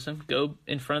court system, go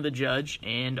in front of the judge,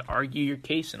 and argue your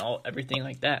case and everything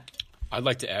like that. I'd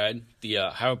like to add the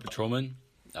highway patrolman.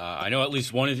 I know at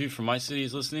least one of you from my city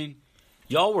is listening.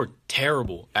 Y'all were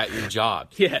terrible at your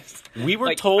jobs. Yes. We were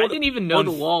Like, told. I didn't even know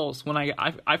the laws when I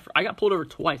got pulled over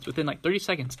twice within like 30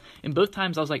 seconds. And both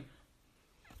times I was like,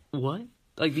 what?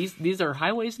 Like these are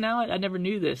highways now? I never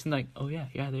knew this. And like, oh yeah,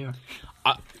 they are.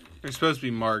 They're supposed to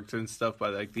be marked and stuff by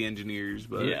like the engineers,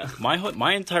 but Yeah.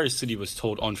 My entire city was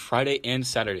told on Friday and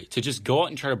Saturday to just go out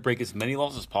and try to break as many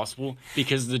laws as possible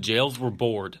because the jails were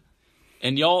bored.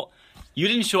 And y'all, you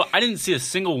didn't show up. I didn't see a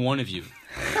single one of you.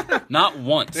 Not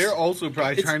once. they're also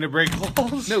probably trying to break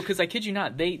laws. No, because I kid you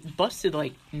not, they busted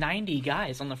like 90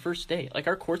 guys on the first day. Like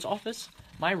our court's office,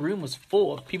 my room was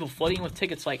full of people flooding with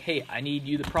tickets like, hey, I need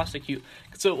you to prosecute.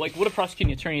 So like what a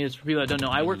prosecuting attorney is, for people that don't know,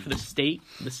 I work for the state.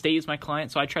 The state is my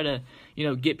client, so I try to,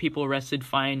 get people arrested,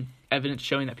 find evidence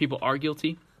showing that people are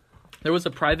guilty. There was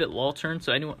a private law firm,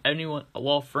 so anyone a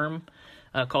law firm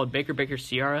called Baker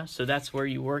Sierra. So that's where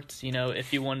you worked,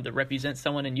 if you wanted to represent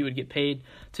someone and you would get paid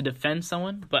to defend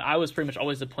someone. But I was pretty much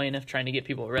always the plaintiff trying to get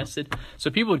people arrested. So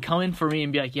people would come in for me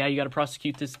and be like, yeah, you got to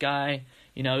prosecute this guy.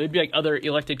 It'd be like other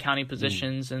elected county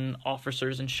positions and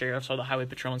officers and sheriffs or the highway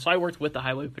patrolmen. So I worked with the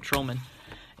highway patrolmen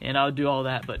and I would do all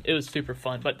that, but it was super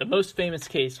fun. But the most famous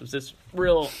case was this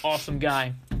real awesome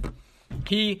guy.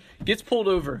 He gets pulled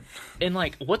over and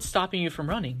like, what's stopping you from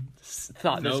running?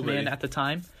 Thought this Nobody. man at the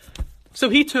time. So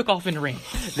he took off in the rain.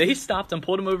 They stopped him,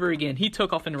 pulled him over again. He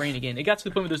took off in the rain again. It got to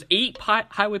the point where there's 8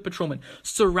 highway patrolmen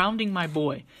surrounding my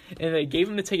boy. And they gave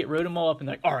him the ticket, wrote him all up, and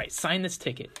they're like, all right, sign this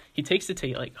ticket. He takes the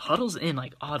ticket, like huddles in,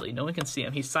 like oddly. No one can see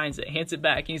him. He signs it, hands it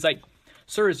back, and he's like,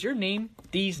 sir, is your name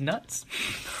These Nuts?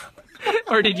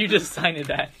 Or did you just sign it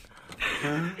that?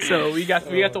 So we got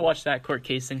to watch that court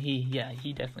case, and he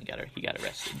definitely got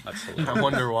arrested. Absolutely. I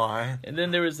wonder why. And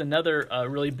then there was another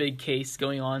really big case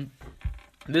going on.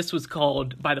 This was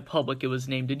called, by the public, it was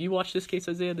named, did you watch this case,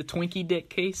 Isaiah? The Twinkie Dick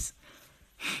case?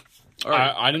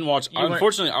 I didn't watch. weren't-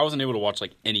 Unfortunately, I wasn't able to watch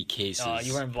like any cases.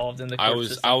 You were involved in the court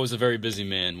system. I was a very busy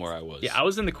man where I was. Yeah, I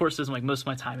was in the court system like most of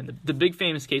my time, and the big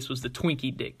famous case was the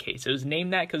Twinkie Dick case. It was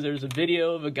named that because there was a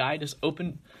video of a guy just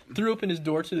threw open his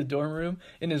door to the dorm room,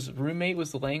 and his roommate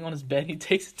was laying on his bed. He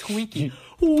takes a Twinkie,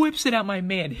 whips it at my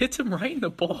man, hits him right in the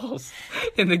balls,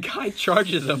 and the guy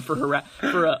charges him for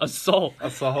assault.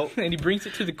 Assault. And he brings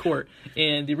it to the court.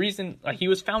 And the reason he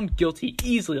was found guilty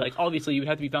easily, like obviously you would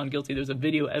have to be found guilty. There's a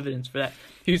video evidence for that.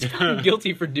 He was found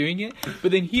guilty for doing it,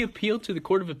 but then he appealed to the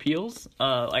Court of Appeals,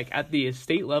 at the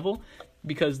state level,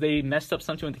 because they messed up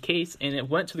something with the case, and it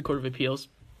went to the Court of Appeals.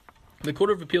 The Court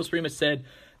of Appeals pretty much said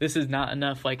this is not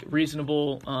enough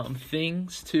reasonable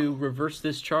things to reverse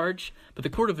this charge. But the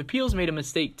Court of Appeals made a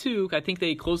mistake too. I think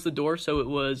they closed the door, so it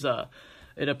was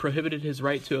it prohibited his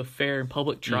right to a fair and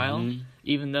public trial. Mm-hmm.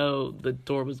 even though the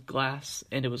door was glass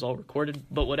and it was all recorded,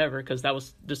 but whatever, because that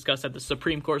was discussed at the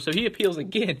Supreme Court. So he appeals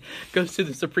again, goes to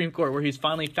the Supreme Court where he's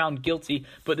finally found guilty,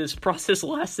 but this process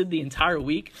lasted the entire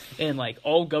week, and like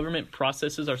all government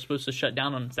processes are supposed to shut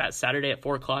down on that Saturday at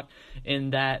 4 o'clock,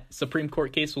 and that Supreme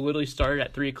Court case literally started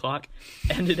at 3 o'clock,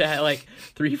 ended at like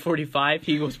 3:45.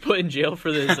 He was put in jail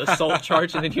for this assault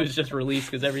charge, and then he was just released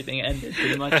because everything ended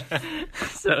pretty much.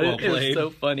 So Well it was played. so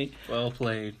funny. Well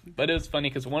played. But it was funny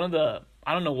because one of the,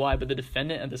 I don't know why, but the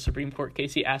defendant at the Supreme Court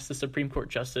case, he asked the Supreme Court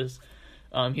justice,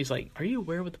 he's like, "Are you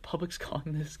aware what the public's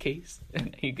calling this case?"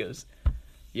 And he goes,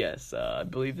 "Yes, I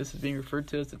believe this is being referred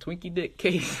to as the Twinkie Dick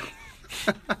case."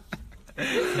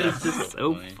 It's just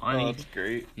so funny. Oh, that's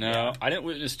great. No, I didn't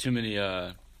witness too many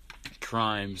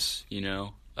crimes.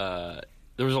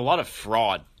 There was a lot of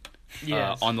fraud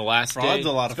Yes. on the last Fraud's day.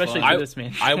 a lot of Especially fun. for this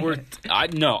man. I worked.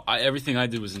 Everything I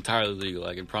did was entirely legal.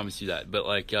 I can promise you that. But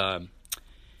like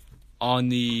on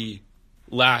the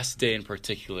last day in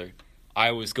particular,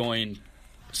 I was going.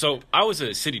 So I was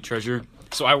a city treasurer.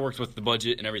 So I worked with the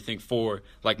budget and everything for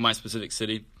like my specific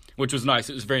city, which was nice.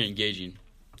 It was very engaging.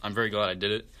 I'm very glad I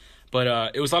did it.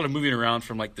 But it was a lot of moving around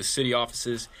from like the city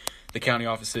offices, the county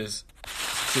offices,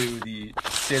 to the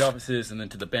state offices, and then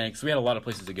to the banks. We had a lot of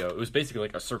places to go. It was basically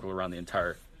like a circle around the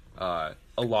entire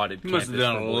allotted. You must have campus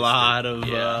done for a Boise lot of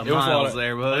Yeah. It was a lot miles of-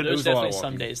 there, But bud. there was was a lot definitely of some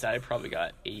walking. days that I probably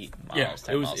got 8 miles. Yeah,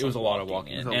 10 miles it was a lot of of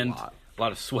walking in. and lot. a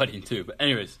lot of sweating too. But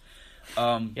anyways,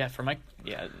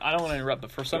 Yeah, I don't want to interrupt,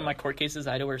 but for some of my court cases,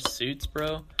 I had to wear suits,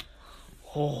 bro.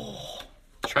 Oh,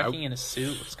 trekking in a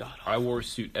suit was god awful. I wore a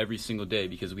suit every single day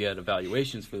because we had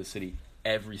evaluations for the city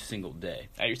every single day.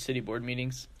 At your city board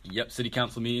meetings. Yep, city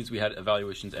council meetings, we had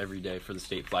evaluations every day for the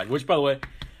state flag, which, by the way,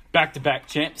 back-to-back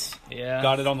champs. Yeah.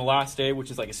 Got it on the last day,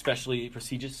 which is like especially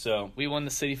prestigious, so We won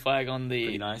the city flag on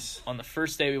pretty the nice. on the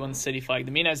first day. We won the city flag.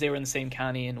 The Minas, they were in the same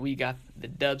county, and we got the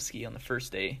Dubski on the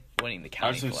first day, winning the I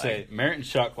county was going to flag. say, Merritt and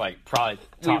Chuck, like, probably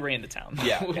We top. ran the town.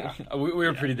 Yeah, yeah. We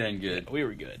were pretty dang good. We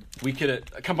were good. We could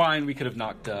have, combined, we could have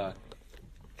knocked,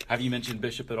 have you mentioned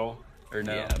Bishop at all? Or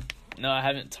no? Yeah. No, I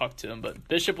haven't talked to him, but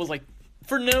Bishop was like,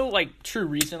 for no like true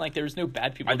reason, like there was no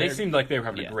bad people They there. seemed like they were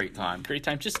having Yeah. a great time. Great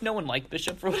time. Just no one liked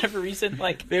Bishop for whatever reason.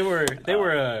 Like They were,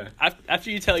 after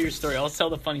you tell your story, I'll tell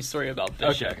the funny story about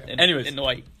Bishop. Okay. And, Anyways. and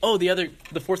White. Oh, the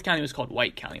fourth county was called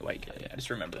White County. White County. I just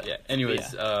remember that. yeah,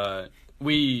 anyways, Yeah.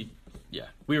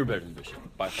 we were better than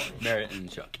Bishop, by far. Merritt and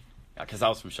Chuck. Yeah, because I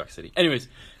was from Chuck City. Anyways,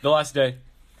 the last day,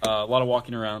 a lot of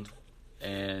walking around,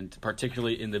 and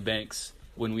particularly in the banks,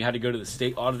 when we had to go to the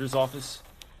state auditor's office,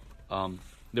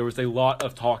 there was a lot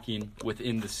of talking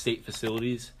within the state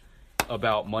facilities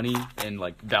about money and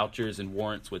like vouchers and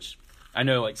warrants, which I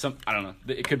know like I don't know,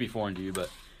 it could be foreign to you, but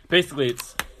basically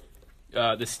it's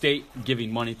the state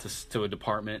giving money to a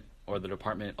department or the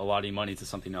department allotting money to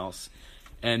something else.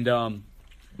 And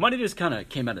money just kind of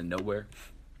came out of nowhere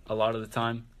a lot of the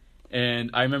time. And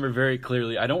I remember very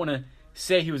clearly, I don't want to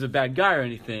say he was a bad guy or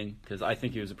anything, because I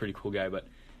think he was a pretty cool guy, but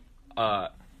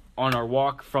on our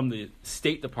walk from the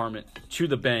State Department to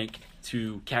the bank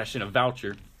to cash in a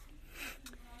voucher,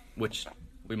 which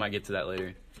we might get to that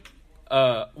later,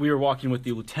 we were walking with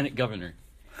the Lieutenant Governor,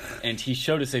 and he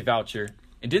showed us a voucher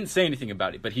and didn't say anything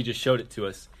about it, but he just showed it to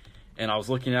us. And I was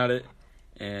looking at it,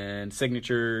 and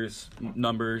signatures,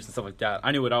 numbers, and stuff like that.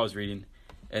 I knew what I was reading,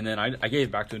 and then I gave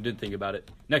it back to him, didn't think about it.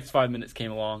 Next 5 minutes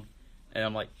came along, and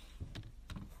I'm like,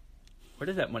 where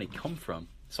did that money come from?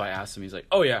 So I asked him, he's like,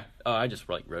 oh yeah, I just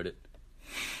like wrote it.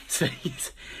 So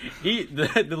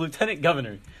the lieutenant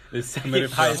governor, the second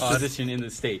highest position in the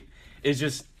state, is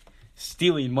just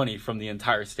stealing money from the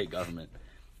entire state government.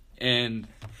 And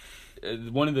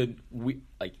one of the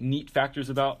neat factors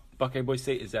about Buckeye Boys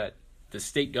State is that the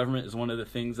state government is one of the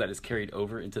things that is carried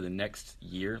over into the next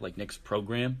year, like next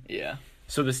program. Yeah.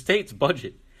 So the state's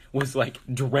budget was like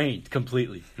drained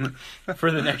completely for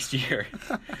the next year.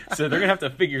 So they're gonna have to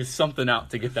figure something out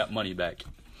to get that money back.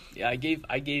 Yeah, I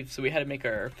gave. So we had to make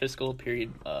our fiscal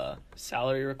period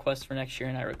salary request for next year,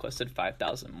 and I requested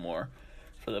 $5,000 more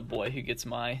for the boy who gets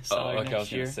my salary I was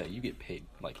next year. gonna say you get paid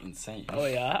like insane. Oh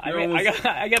yeah, I You're mean,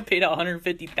 I got paid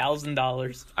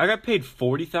 $150,000. I got paid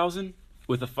 $40,000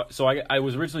 with so I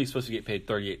was originally supposed to get paid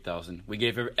 $38,000. We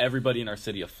gave everybody in our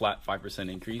city a flat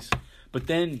 5% increase, but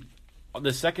then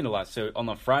the second to last, so on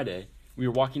the Friday, we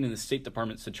were walking in the state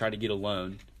departments to try to get a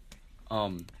loan,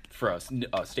 for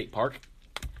a state park,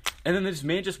 and then this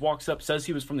man just walks up, says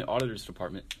he was from the auditor's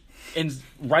department, and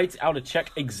writes out a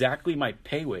check exactly my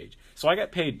pay wage. So I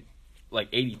got paid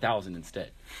like $80,000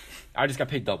 instead. I just got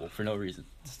paid double for no reason.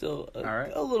 Still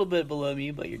right. a little bit below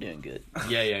me, but you're doing good.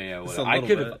 Yeah. Just a Whatever.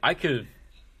 little bit. I could have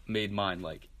made mine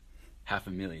like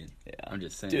 $500,000. Yeah. I'm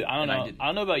just saying. Dude, I don't And know. didn't. I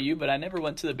don't know about you, but I never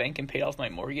went to the bank and paid off my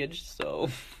mortgage. So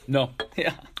No,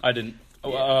 yeah, I didn't.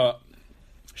 Yeah.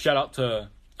 Shout out to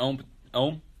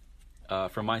Ohm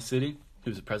from my city,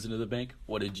 who's the president of the bank.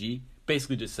 What a G.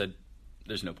 Basically just said,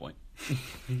 there's no point.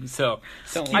 So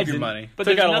Don't keep I your didn't. money. but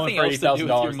Took there's out a loan nothing for else to do with your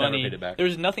 $80,000, never money. paid it back.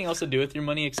 There's nothing else to do with your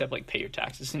money except like pay your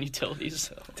taxes and utilities,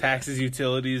 so. Taxes,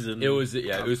 utilities, and It was that's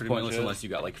it was pretty pointless much it. unless you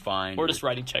got like fined Or just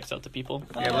writing checks out to people.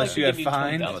 unless you I'll got give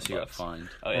fined. $20,000 unless you got bucks. fined.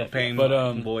 Oh yeah, Or paying But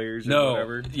lawyers or no,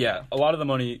 whatever. yeah, a lot of the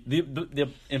money, the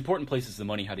important places the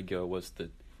money had to go was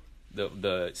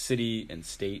the city and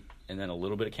state, and then a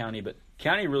little bit of county. But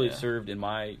county really Yeah. served, in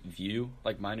my view,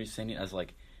 like my understanding, as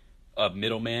like a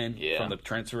middleman Yeah. from the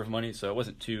transfer of money. So it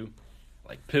wasn't too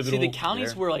like pivotal. See, the counties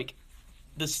there. were like,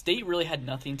 the state really had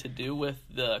nothing to do with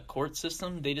the court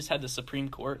system. They just had the Supreme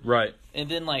Court. right. And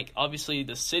then, like, obviously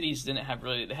the cities didn't have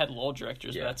really, they had law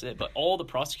directors, Yeah. but that's it. But all the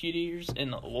prosecutors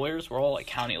and the lawyers were all, like,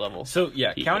 county level. So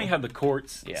yeah, people. county had the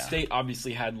courts. Yeah. State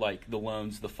obviously had like the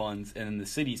loans, the funds, and then the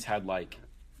cities had like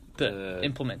the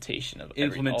implementation of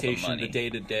implementation, all the the money. day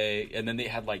to day, and then they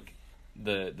had like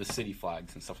the city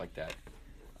flags and stuff like that.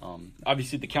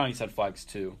 Obviously, the counties had flags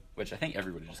too, which I think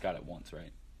everybody just got at once, right?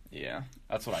 Yeah.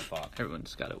 That's what I thought. Everyone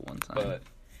just got it one time. But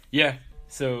yeah,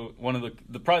 so one of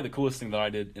the probably the coolest thing that I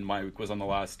did in my week was on the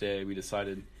last day. We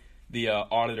decided the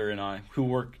auditor and I, who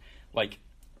work like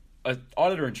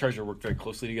auditor and treasurer work very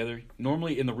closely together.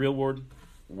 Normally in the real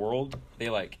world, they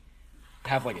like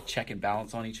have like a check and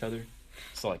balance on each other,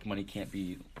 so like money can't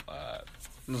be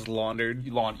It was laundered.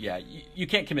 you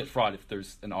can't commit fraud if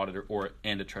there's an auditor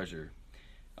and a treasurer,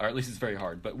 or at least it's very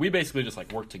hard. But we basically just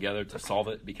like work together to solve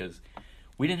it because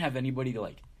we didn't have anybody to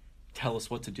like tell us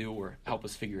what to do or help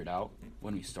us figure it out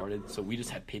when we started. So we just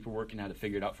had paperwork and had to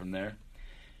figure it out from there.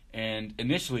 And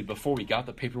initially, before we got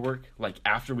the paperwork, like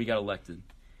after we got elected,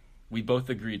 we both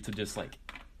agreed to just like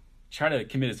try to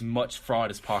commit as much fraud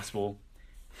as possible,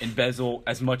 embezzle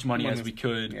as much money as we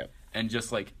could, Yep. and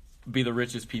just like be the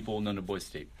richest people in the Boise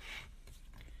State.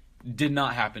 Did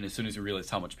not happen as soon as we realized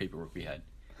how much paperwork we had.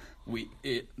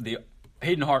 The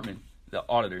Hayden Hartman, the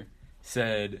auditor,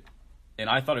 said, and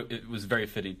I thought it was very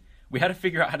fitting, we had to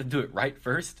figure out how to do it right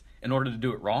first in order to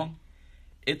do it wrong.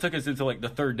 It took us until like the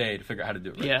third day to figure out how to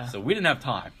do it right. Yeah. So we didn't have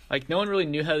time. Like, no one really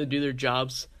knew how to do their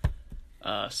jobs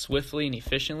swiftly and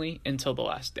efficiently until the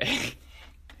last day.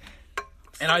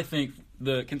 And I think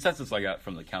the consensus I got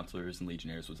from the counselors and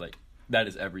legionnaires was like, that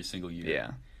is every single year.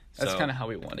 Yeah. That's So, kind of how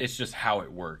we want it. It's just how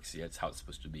it works. Yeah, it's how it's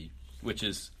supposed to be, which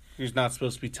is There's not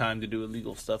supposed to be time to do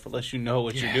illegal stuff unless you know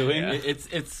what you're doing. Yeah.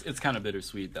 it's kind of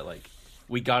bittersweet that like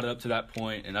we got it up to that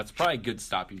point, and that's probably a good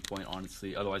stopping point,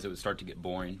 honestly. Otherwise, it would start to get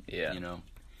boring. Yeah. You know.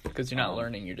 Because you're not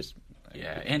learning, you're just...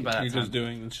 Yeah, and by that You're time, just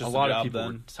doing it's just a lot job of people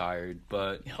then. were tired,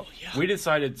 but Oh, yeah. we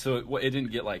decided so it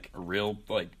didn't get like real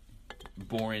like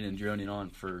boring and droning on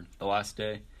for the last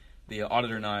day. The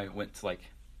auditor and I went to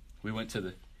we went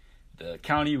to the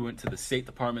county, we went to the state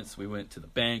departments, we went to the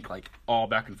bank, like all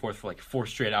back and forth for like 4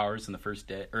 straight hours in the first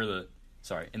day,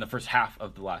 in the first half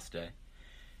of the last day,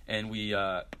 and we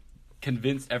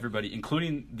convinced everybody,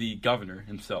 including the governor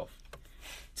himself,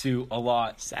 to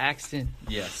allot. Saxton.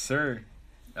 Yes, sir.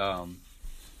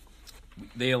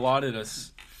 They allotted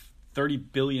us $30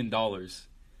 billion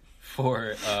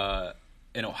for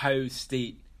an Ohio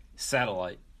State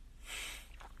satellite.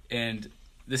 And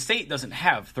the state doesn't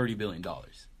have $30 billion.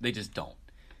 They just don't.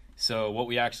 So what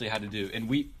we actually had to do, and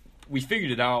we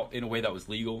figured it out in a way that was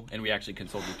legal, and we actually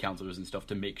consulted counselors and stuff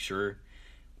to make sure.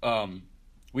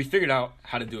 We figured out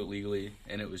how to do it legally,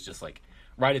 and it was just like,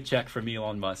 write a check from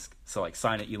Elon Musk. So like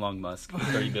sign it Elon Musk for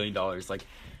 $30 billion, like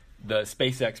the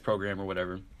SpaceX program or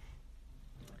whatever.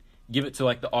 Give it to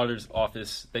like the auditor's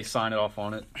office. They sign it off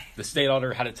on it. The state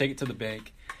auditor had to take it to the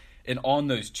bank. And on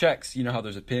those checks, you know how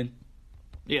there's a PIN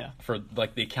Yeah. for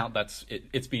like the account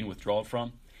it's being withdrawn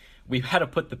from? We had to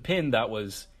put the PIN that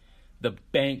was the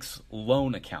bank's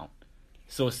loan account.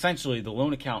 So essentially the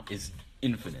loan account is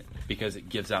infinite because it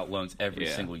gives out loans every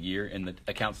Yeah. single year and the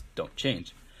accounts don't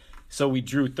change. So we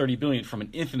drew $30 billion from an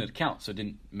infinite account, so it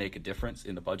didn't make a difference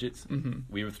in the budgets. Mm-hmm.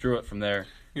 We withdrew it from there.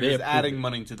 You're just adding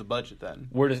money to the budget then.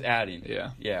 We're just adding.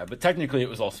 Yeah. Yeah, but technically it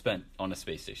was all spent on a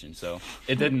space station, so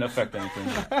it didn't affect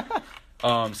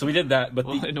anything. So we did that, but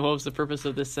Well, and what was the purpose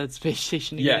of this said space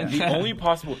station yeah, again? the only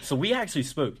possible. So we actually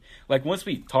spoke. Like once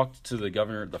we talked to the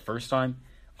governor the first time,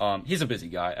 he's a busy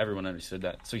guy. Everyone understood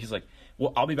that. So he's like,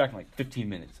 "Well, I'll be back in like 15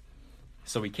 minutes."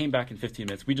 So we came back in 15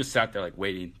 minutes. We just sat there like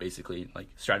waiting, basically like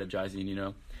strategizing, you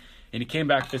know. And he came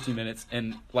back 15 minutes,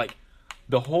 and like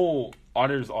the whole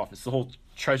auditor's office, the whole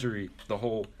treasury, the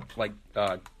whole like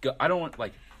the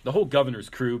whole governor's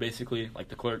crew, basically like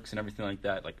the clerks and everything like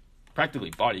that, like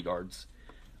practically bodyguards,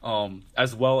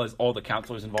 as well as all the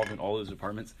counselors involved in all those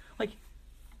departments. Like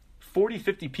 40,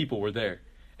 50 people were there,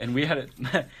 and we had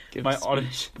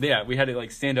we had to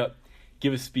like stand up,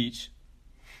 give a speech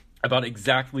about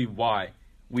exactly why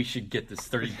we should get this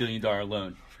 $30 billion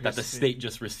loan that the state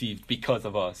just received because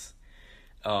of us.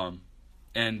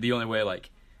 And the only way, like,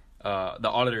 the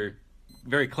auditor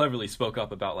very cleverly spoke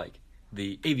up about, like,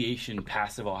 the aviation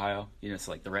past of Ohio,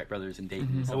 so like the Wright brothers and Dayton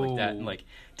and stuff like that, and like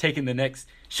taking the next,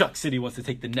 Shuck City wants to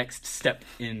take the next step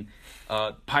in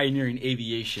pioneering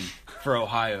aviation for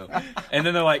Ohio. And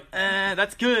then they're like,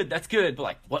 that's good, but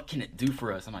like, what can it do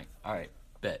for us? I'm like, all right,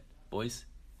 bet, boys,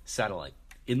 satellite.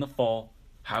 In the fall,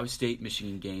 Ohio State,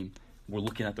 Michigan game, we're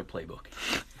looking at their playbook.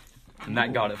 And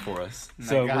that got it for us.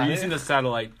 So we're using the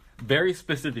satellite very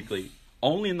specifically,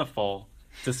 only in the fall,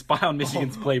 to spy on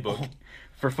Michigan's playbook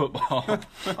for football.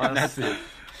 And that's it.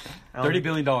 $30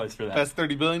 billion for that. Best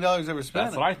 $30 billion ever spent.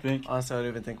 That's what I think. Honestly, I don't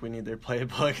even think we need their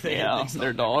playbook.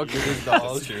 Their dog.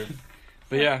 That's true.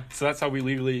 But yeah, so that's how we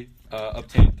legally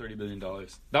obtained $30 billion.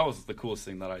 That was the coolest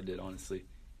thing that I did, honestly.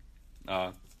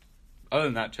 Other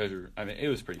than that, treasure, I mean, it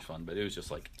was pretty fun, but it was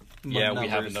just like, we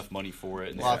have enough money for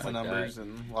it. And Lots stuff of like numbers that.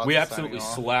 and lots we of absolutely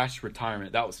signing off. slashed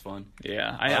retirement. That was fun.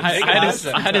 Yeah, I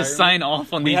had to sign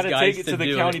off on We these had to guys take it to the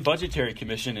do county it. budgetary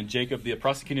commission, and Jacob, the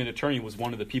prosecuting attorney, was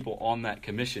one of the people on that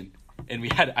commission, and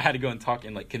I had to go and talk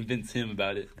and like convince him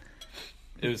about it.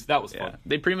 That was fun.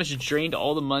 They pretty much drained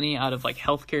all the money out of like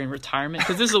healthcare and retirement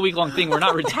because this is a week-long thing. We're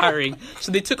not retiring,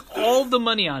 so they took all the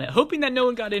money on it, hoping that no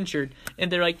one got injured.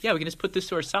 And they're like, "Yeah, we can just put this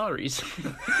to our salaries."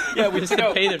 Yeah, we just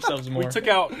to pay themselves more. We took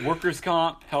out workers'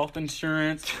 comp, health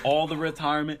insurance, all the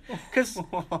retirement,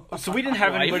 so we didn't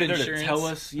have Life anybody there insurance. to tell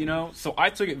us, So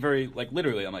I took it very like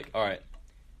literally. I'm like, all right,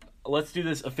 let's do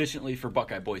this efficiently for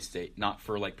Buckeye Boys State, not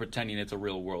for like pretending it's a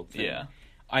real world thing. Yeah.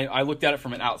 I looked at it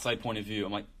from an outside point of view.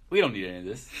 I'm like, we don't need any of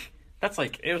this. That's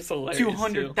like It was hilarious.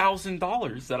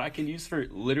 $200,000 that I can use for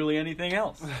literally anything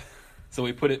else. So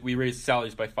we raised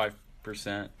salaries by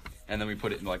 5%, and then we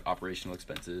put it in like operational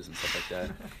expenses and stuff like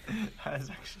that. That is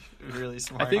actually really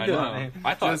smart. I think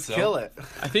I thought Just so. kill it.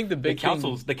 I think the The big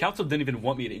council didn't even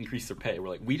want me to increase their pay. We're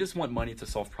like, we just want money to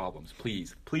solve problems,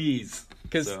 please.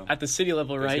 because So, at the city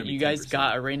level, it's right, gonna be you guys 10%.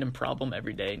 got a random problem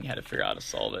every day, and you had to figure out how to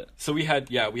solve it. So we had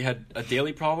a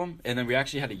daily problem, and then we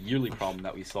actually had a yearly problem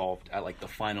that we solved at like the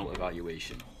final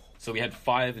evaluation. So we had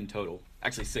 5 in total,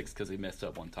 actually 6 because we messed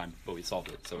up one time, but we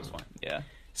solved it, so it was fine. Yeah.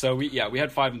 So we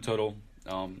had 5 in total,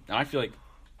 and I feel like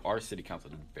our city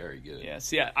council did very good. Yeah.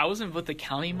 See, I wasn't with the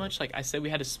county much. Like I said, I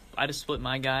had to split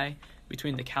my guy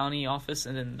between the county office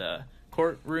and then the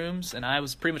courtrooms, and I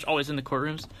was pretty much always in the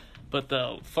courtrooms. But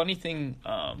the funny thing,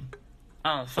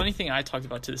 I talked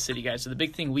about to the city guys. So the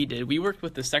big thing we worked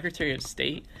with the Secretary of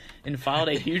State and filed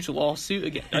a huge lawsuit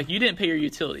again. Like you didn't pay your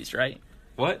utilities, right?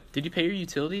 What? Did you pay your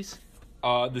utilities?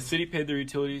 The city paid their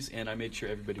utilities, and I made sure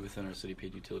everybody within our city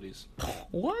paid utilities.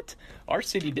 What? Our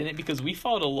city didn't because we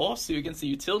filed a lawsuit against the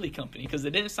utility company because they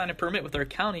didn't sign a permit with our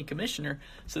county commissioner,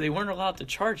 so they weren't allowed to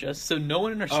charge us. So no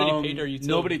one in our city paid our utilities.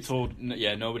 Nobody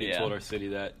told our city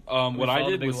that. What I filed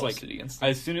a did big was like, lawsuit against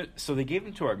them. so they gave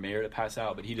them to our mayor to pass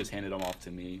out, but he just handed them off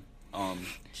to me.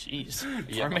 Jeez,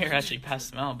 Yeah. our mayor actually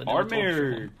passed them out, but Our never told mayor,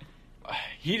 everyone.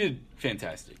 he did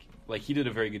fantastic. Like, he did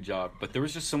a very good job, but there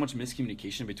was just so much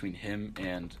miscommunication between him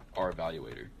and our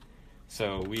evaluator.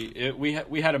 So we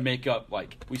had to make up,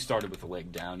 like, we started with a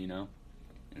leg down, and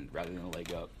rather than a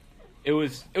leg up. It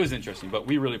was interesting, but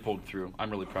we really pulled through. I'm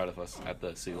really proud of us at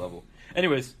the city level.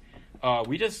 Anyways,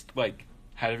 we just, like,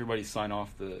 had everybody sign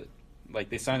off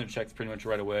they signed their checks pretty much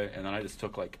right away, and then I just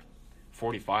took, like,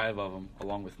 45 of them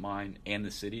along with mine and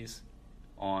the city's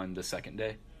on the second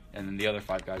day, and then the other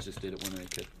 5 guys just did it when they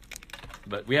could.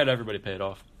 But we had everybody pay it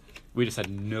off. We just had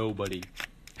nobody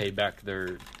pay back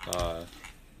their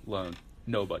loan.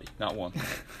 Nobody. Not one.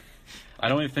 I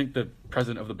don't even think the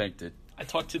president of the bank did. I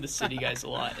talked to the city guys a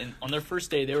lot, and on their first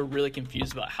day, they were really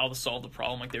confused about how to solve the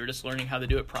problem. Like, they were just learning how to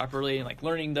do it properly and, like,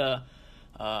 learning the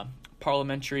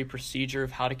parliamentary procedure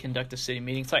of how to conduct a city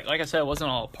meeting. So, like I said, I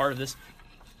wasn't all a part of this.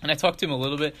 And I talked to him a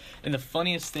little bit, and the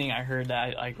funniest thing I heard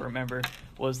that I remember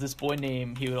was this boy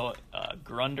named,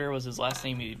 Grunder was his last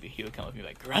name. He would come up and be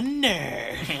like,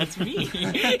 Grunder, that's me.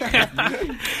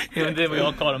 And then we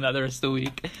all called him that the rest of the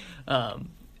week.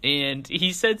 and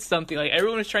he said something like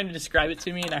everyone was trying to describe it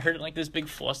to me, and I heard it like this big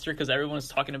fluster because everyone was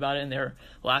talking about it and they were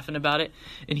laughing about it.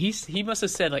 And he must have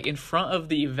said like in front of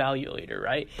the evaluator,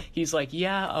 right? He's like,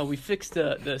 yeah, we fixed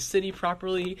the city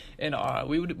properly, and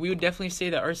we would definitely say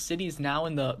that our city is now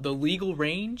in the legal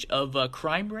range of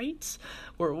crime rates.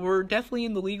 We're definitely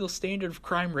in the legal standard of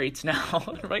crime rates now.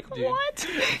 I'm like, what?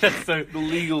 That's so The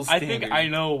legal I standard. think I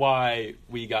know why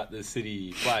we got the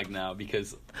city flag now,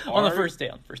 because On the our- first day.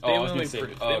 I was when gonna we say,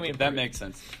 approved. oh, Then we okay, that approved. makes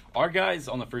sense. Our guys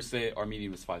on the first day, our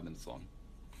meeting was 5 minutes long,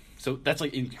 so that's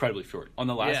like incredibly short. On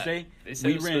the last day, They said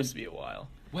we it was ran. supposed to be a while.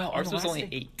 Well, on Ours the was last only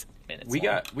day- 8 minutes. We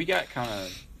long. got kind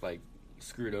of like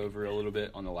screwed over a little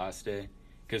bit on the last day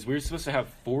because we were supposed to have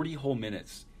 40 whole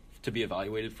minutes to be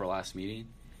evaluated for last meeting,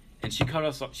 and she cut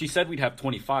us off. She said we'd have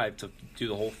 25 to do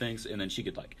the whole things, and then she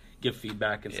could like give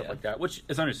feedback and stuff Yeah. like that, which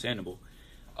is understandable.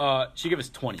 She gave us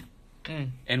 20, Mm.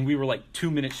 and we were like 2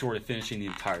 minutes short of finishing the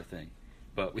entire thing,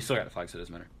 but we still got the flag, so it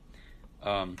doesn't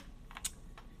matter.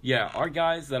 Yeah, our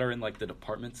guys that are in like the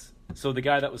departments. So the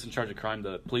guy that was in charge of crime,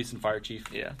 the police and fire chief,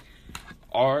 Yeah.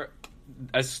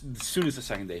 as soon as the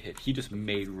second day hit, he just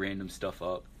made random stuff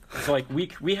up. So like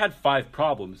we had 5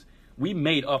 problems. We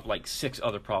made up like 6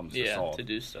 other problems to Yeah, solve. to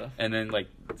do stuff. And then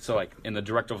and the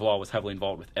director of law was heavily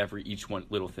involved with each one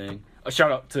little thing. A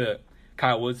shout out to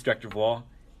Kyle Woods, director of law.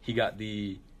 He got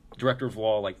the director of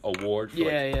law like award for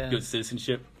good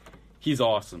citizenship. He's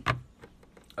awesome.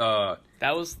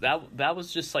 That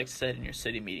was just like said in your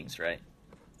city meetings, right?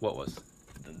 What was?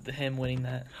 The him winning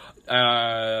that.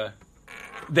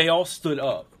 They all stood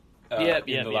up. Yep, in yep,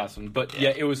 the yep. last one, but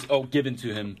Yeah. it was given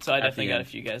to him. So I at the definitely got a end.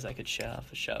 few guys I could show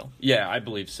off a show. Yeah, I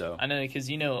believe so. I know because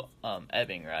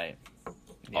Ebbing, right?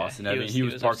 Yeah, Austin Ebbing. He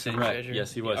was our Parks and city Rec. treasurer.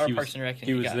 Yes, he was. Our He was- Parks and Rec. And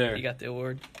he was got, there. He got the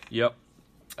award. Yep.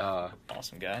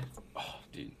 Awesome guy. Oh,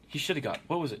 dude, he should have got.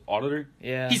 What was it? Auditor.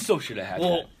 Yeah. He so should have had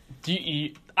Well,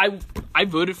 that. I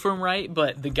voted for him, right?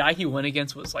 But the guy he went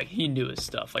against was like he knew his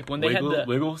stuff. Like when they had the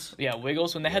Wiggles.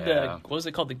 Wiggles, when they had the Yeah. what was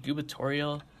it called, the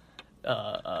gubernatorial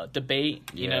debate.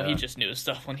 You know, he Yeah. just knew his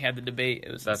stuff when he had the debate.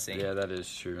 It was That's insane. that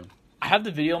is true. I have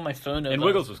the video on my phone of And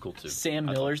Wiggles was cool too. Sam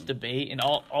I Miller's liked him. debate, and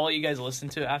all you guys listen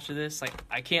to after this. Like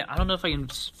I don't know if I can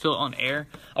fill it on air.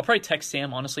 I'll probably text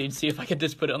Sam honestly and see if I could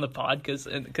just put it on the pod because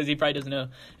he probably doesn't know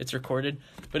it's recorded.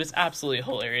 But it's absolutely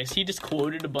hilarious. He just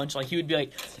quoted a bunch. Like he would be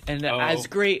like, and as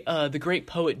the great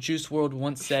poet Juice WRLD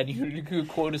once said, he would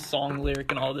quote a song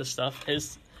lyric and all this stuff.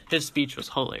 His speech was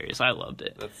hilarious. I loved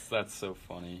it. That's so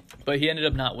funny. But he ended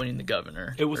up not winning the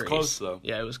governor. It was race. close, though.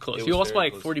 Yeah, it was close. It He was lost by very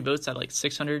like close. 40 votes at like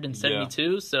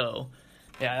 672. So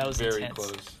yeah, that was Very intense.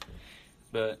 close.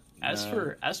 But As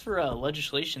for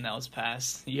legislation that was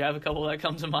passed, you have a couple that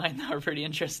come to mind that are pretty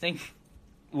interesting.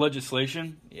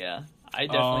 legislation, Yeah, I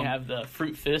definitely have the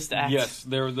Fruit Fist Act. yes,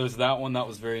 there's that one that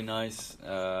was very nice.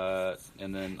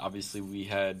 And then obviously we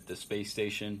had the space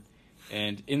station.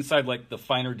 And inside, like, the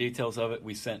finer details of it,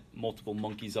 we sent multiple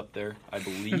monkeys up there, I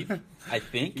believe. I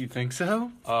think. You think so?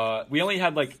 We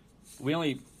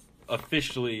only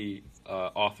officially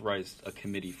authorized a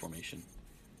committee formation.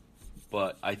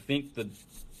 But I think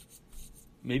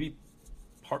maybe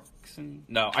Parks and...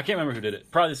 No, I can't remember who did it.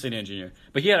 Probably the city engineer.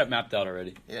 But he had it mapped out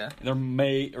already. Yeah. There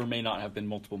may or may not have been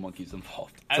multiple monkeys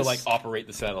involved to, As- like, operate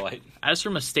the satellite. As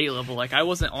from a state level, like I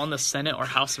wasn't on the Senate or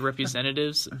House of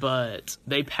Representatives, but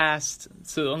they passed.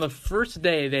 So on the first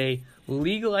day, they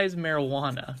legalized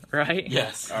marijuana, right?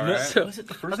 Yes. All right. So- Was it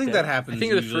the first I think day? that happens. I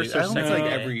think the usually. first or I don't think second it's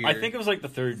like day. every year. I think it was like the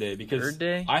third day because Third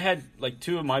day? I had like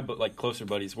 2 of my like closer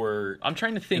buddies were I'm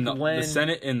trying to in think the, when. the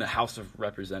Senate and the House of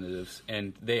Representatives,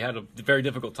 and they had a very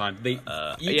difficult time. They each,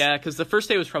 Yeah, because the first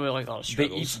day was probably like all the they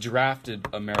struggles. each drafted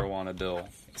a marijuana bill,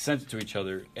 sent it to each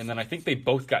other, and then I think they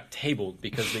both got tabled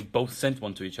because they both sent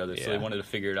one to each other, so they Yeah. wanted to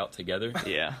figure it out together.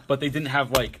 Yeah. But they didn't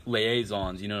have like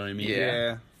liaisons, you know what I mean?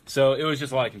 Yeah. So it was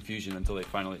just a lot of confusion until they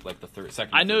finally like the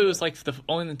second. I know third it was day. like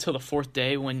only until the 4th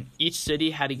day when each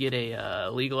city had to get a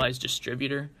legalized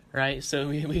distributor, right? So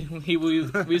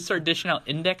we start dishing out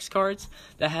index cards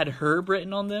that had Herb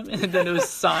written on them, and then it was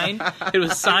signed. It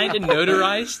was signed and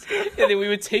notarized, and then we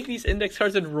would take these index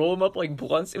cards and roll them up like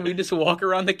blunts, and we just walk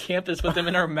around the campus with them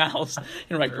in our mouths, and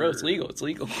we're like, bro, it's legal, it's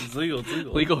legal, It's legal. It's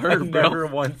legal. legal Herb, bro. never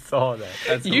once saw that.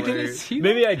 That's You didn't hilarious. see that?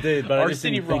 Maybe I did, but I Our just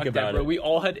city didn't think rocked about that, bro. it. We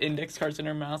all had index cards in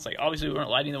our mouths. Like obviously we weren't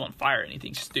lighting them on fire or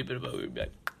anything stupid, but we would be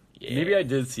like, yeah. Maybe I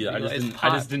did see it. I Legalized just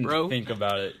pot, didn't bro. think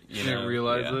about it. You You didn't know?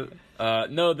 realize Yeah. it.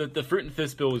 No, the fruit and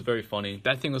fist bill was very funny.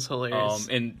 That thing was hilarious.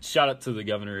 And shout out to the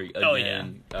governor again. Oh yeah.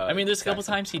 I mean, there's a couple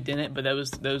Jackson. times he didn't, but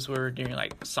those were during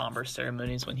like somber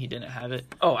ceremonies when he didn't have it.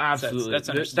 Oh, absolutely. That's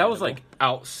that was understandable. like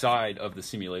outside of the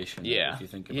simulation. Yeah. If you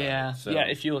think about yeah. it. So, Yeah.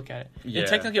 If you look at it, Yeah. and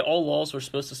technically all laws were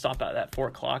supposed to stop at that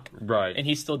 4:00, right. and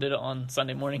he still did it on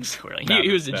Sunday mornings. So we're like, Mad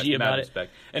he was a respect, G mad about it.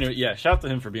 respect. Anyway, yeah, shout out to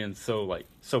him for being so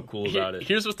cool about it.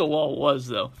 Here's what the law was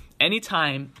though.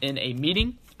 Anytime in a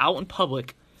meeting out in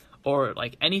public, or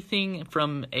like anything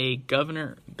from a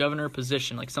governor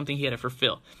position, like something he had to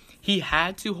fulfill, he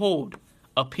had to hold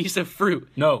a piece of fruit.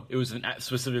 No, it was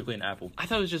specifically an apple. I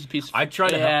thought it was just a piece of I fruit. tried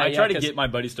to 'cause- get my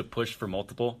buddies to push for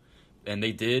multiple, and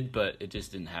they did, but it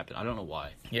just didn't happen. I don't know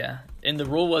why. Yeah, and the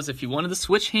rule was if you wanted to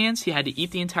switch hands, he had to eat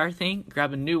the entire thing,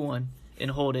 grab a new one, and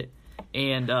hold it.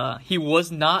 And he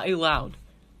was not allowed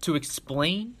to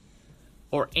explain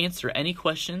or answer any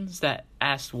questions that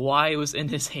asked why it was in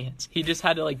his hands. He just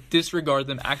had to like disregard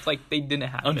them, act like they didn't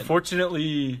happen.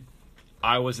 Unfortunately,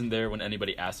 I wasn't there when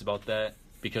anybody asked about that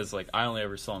because like I only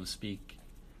ever saw him speak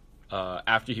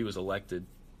after he was elected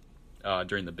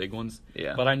during the big ones.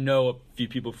 Yeah. But I know a few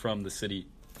people from the city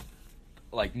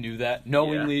like knew that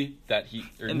knowingly that he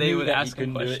And they knew would that ask he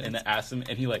him couldn't do it questions. and asked him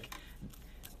and he like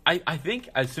I think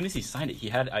as soon as he signed it he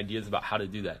had ideas about how to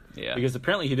do that. Yeah. Because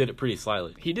apparently he did it pretty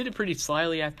slyly. He did it pretty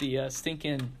slyly at the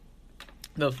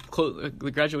the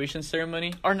graduation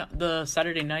ceremony, or not, the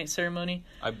Saturday night ceremony.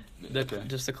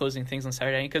 Just the closing things on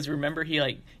Saturday. Because remember,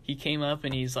 he came up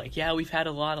and he's like, "Yeah, we've had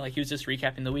a lot." Like he was just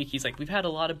recapping the week. He's like, "We've had a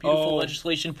lot of beautiful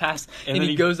legislation passed," and then he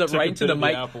he goes up took right a into bit the of the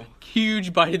mic, apple.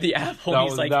 huge bite of the apple. That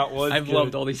He's was- like, that was "I've good.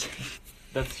 loved all these things."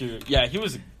 That's true. Yeah, he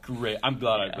was great. I'm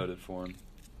glad Yeah. I voted for him.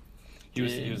 He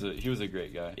was a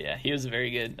great guy. Yeah, he was a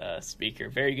very good speaker,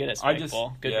 very good at I just-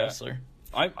 spikeball, good yeah. wrestler.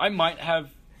 I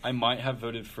might have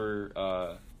voted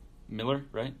for Miller,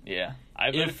 right? Yeah, I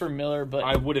voted If for Miller, but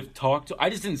I would have talked to. I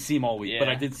just didn't see him all week, but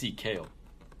I Yeah. did see Kale.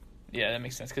 yeah, that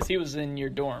makes sense because he was in your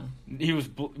dorm. He was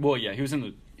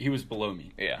he was below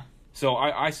me. Yeah. So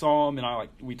I saw him and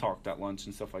we talked at lunch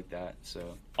and stuff like that.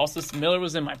 So Also, Miller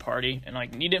was in my party, and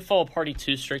like he didn't follow party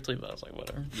too strictly, but I was like,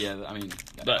 whatever. yeah, I mean,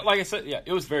 But- like I said, yeah,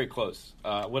 it was very close.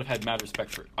 Would have had mad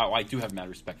respect for. Oh, I do have mad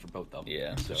respect for both of them.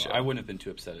 Yeah, so sure. I wouldn't have been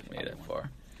too upset if Made either it one.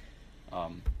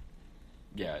 far.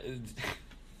 Yeah, it's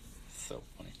so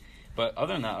funny. But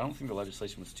other than that, I don't think the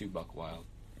legislation was too buck wild.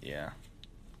 Yeah.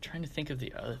 Trying to think of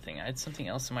the other thing. I had something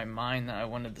else in my mind that I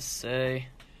wanted to say.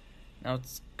 Now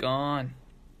it's gone.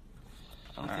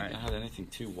 I don't All think right. I had anything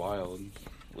too wild.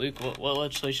 Luke, what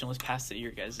legislation was passed at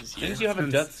your guys' year? Didn't you have a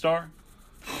Death Star?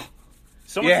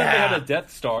 Someone said they Yeah. had a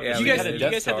Death Star. Yeah, You we guys, had a you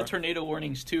Death guys had Star. the tornado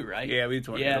warnings too, right? Yeah, we had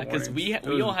tornado Yeah, because warnings.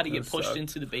 we all had to It get was pushed sucked.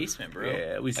 into the basement, bro.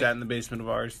 Yeah, we sat in the basement of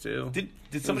ours too.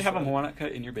 Did somebody have a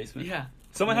harmonica in your basement? Yeah.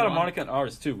 Someone had a harmonica in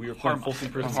ours too. We were playing Harmonica.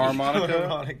 Folsom Prison.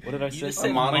 Harmonica. What did I You say? just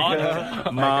said Monica.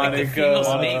 Monica. Monica. Like the female's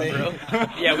Monica. name, bro.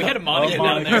 Yeah, we had a Monica Oh,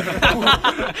 down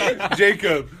there.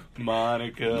 Jacob.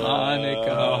 Monica.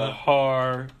 Monica.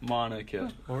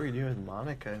 Harmonica. What were you doing with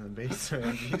Monica in the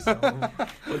basement?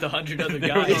 Jeez, With 100 other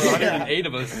There was guys. 108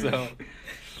 of us, so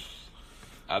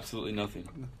absolutely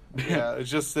nothing. Yeah, it's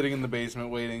just sitting in the basement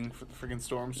waiting for the freaking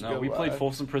storms to No, go we played by.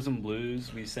 Folsom Prison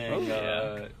Blues. We sang Oh,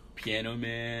 yeah. Piano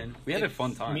Man. We had a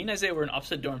fun time. Me and Isaiah were in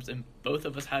opposite dorms, and both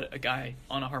of us had a guy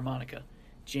on a harmonica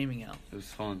jamming out. It was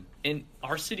fun. And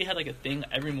our city had like a thing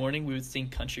every morning we would sing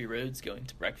Country Roads going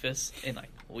to breakfast, and like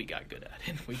we got good at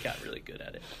it. We got really good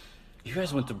at it. You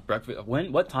guys went to breakfast.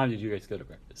 What time did you guys go to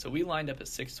breakfast? So we lined up at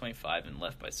 6:25 and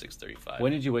left by 6:35.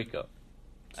 When did you wake up?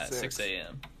 At 6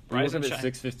 a.m. We woke Rise up and at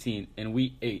shine. 6:15, and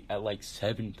we ate at like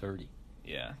 7:30.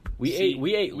 Yeah. We ate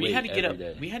We had to late get up. every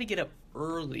day. We had to get up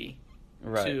early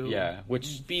Right. to Yeah.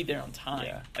 Which be there on time.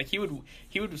 Yeah. Like he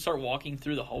would start walking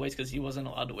through the hallways because he wasn't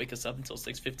allowed to wake us up until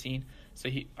 6:15. So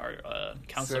our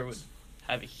counselor would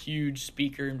have a huge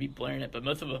speaker and be blaring it. But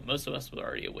most of us were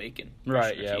already awake and right.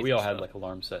 brushing our Yeah. teeth We all and had stuff. like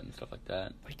alarm set and stuff like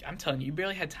that. Like I'm telling you, you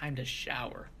barely had time to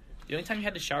shower. The only time you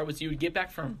had to shower was you would get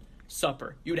back from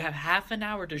supper. You would have half an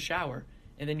hour to shower,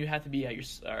 and then you have to be at your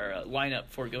lineup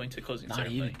for going to closing Not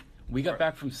ceremony. even. We got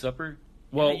back from supper.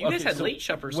 Well, Yeah, you guys okay, had so late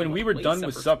suppers. when we were done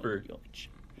with supper,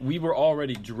 we were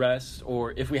already dressed,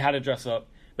 or if we had to dress up.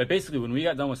 But basically, when we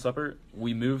got done with supper,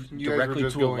 we moved You guys were directly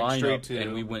just to a going straight lineup, to-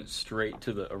 and we went straight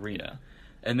to the arena.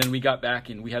 Yeah. And then we got back,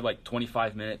 and we had like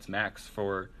 25 minutes max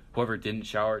for whoever didn't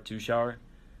shower to shower.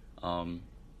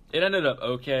 It ended up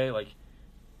okay. Like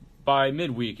by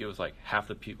midweek, it was like half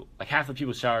the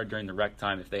people showered during the rec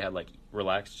time if they had like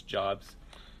relaxed jobs,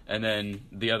 and then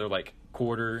the other like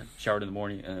quarter showered in the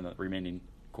morning, and then the remaining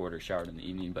quarter showered in the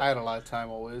evening. But I had a lot of time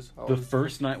always. the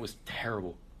first night was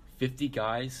terrible. 50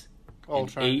 guys All in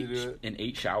trying to do it.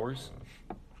 8 showers.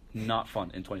 Not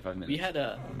fun in 25 minutes. We had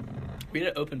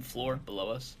an open floor below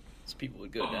us, so people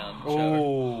would go down and shower.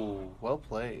 Oh, well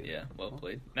played. Yeah, well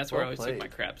played. That's where I Well always took my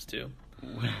played. craps too.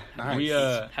 Nice. We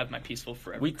Have my peaceful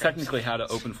forever. we craps. technically had an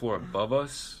open floor above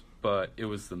us, but it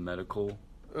was the medical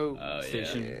Oh,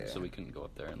 station, yeah. so we couldn't go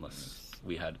up there unless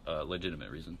we had a legitimate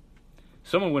reason.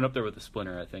 Someone went up there with a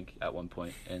splinter, I think, at one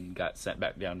point, and got sent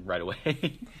back down right away.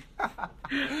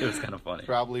 It was kind of funny.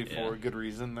 Probably for Yeah. a good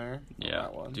reason there. on Yeah,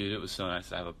 that one. dude, it was so nice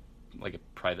to have a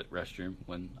private restroom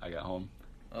when I got home.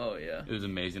 Oh yeah. It was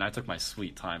amazing. I took my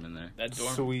sweet time in there. That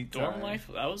dorm Sweet dorm time. life.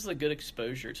 That was a good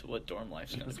exposure to what dorm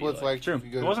life's gonna That's be what it's like True. if you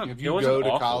It go, wasn't- if it you wasn't go to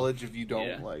awful. college, if you don't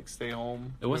Yeah. like stay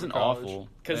home. It wasn't go to college. awful.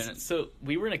 Because And- so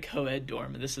we were in a co-ed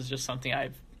dorm, and this is just something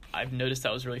I've noticed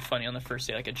that was really funny on the first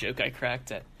day, like a joke I cracked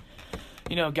that,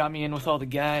 got me in with all the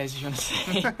guys. You want to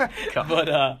say?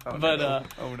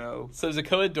 Oh no. So there's a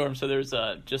co-ed dorm, so there's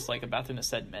just like a bathroom that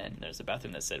said men. There's a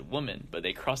bathroom that said woman, but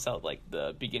they crossed out like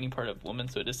the beginning part of woman,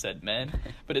 so it just said men.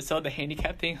 But it saw the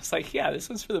handicap thing. I was like, yeah, this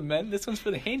one's for the men. This one's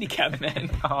for the handicapped men.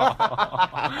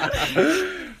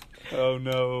 Oh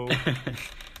no.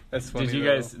 That's funny. Did you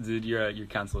though. guys? Did your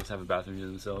counselors have a bathroom to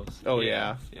themselves? Oh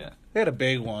yeah. Yeah. They had a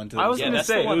big one. To I was Yeah, gonna that's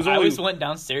say, the one. it was I only- always went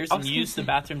downstairs I and was gonna used the say-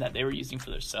 bathroom that they were using for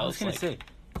I themselves. was gonna say,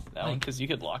 that one because you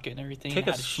could lock it and everything. take It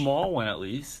a had small one at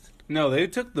least. No, they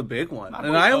took the big one, My and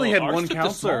boy- I only had ours one took the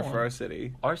counselor small for one. our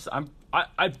city.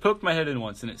 I poked my head in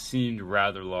once and it seemed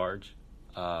rather large,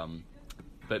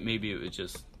 but maybe it was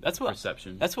just That's what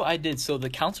perception. That's what I did. So the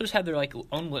counselors had their like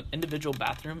own individual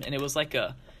bathroom, and it was like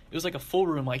a full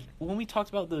room. Like when we talked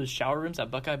about those shower rooms at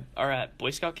Buckeye or at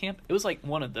Boy Scout camp, it was like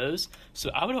one of those. So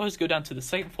I would always go down to the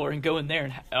second floor and go in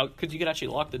there, and because you could actually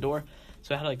lock the door.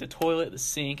 So I had like the toilet, the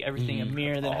sink, everything, a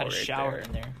mirror, then I had a all right shower there.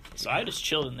 in there. So I just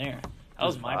chilled in there. That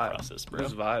was my vibe. process, bro.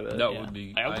 Just vibe it. That Yeah. would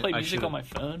be. I would play I music should've- on my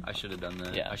phone. I should have done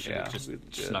that. Yeah. I should have Yeah, just we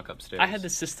did. snuck upstairs. I had the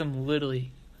system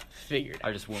literally figured out.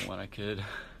 I just went when I could,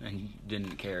 and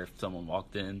didn't care if someone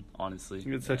walked in. Honestly,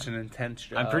 You had such an intense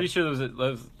job. I'm pretty sure that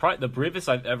was probably the bravest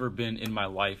I've ever been in my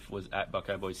life was at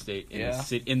Buckeye Boys State Yeah.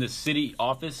 in the city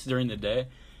office during the day,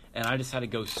 and I just had to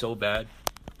go so bad,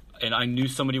 and I knew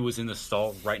somebody was in the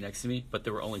stall right next to me, but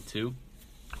there were only two.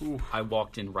 Oof. I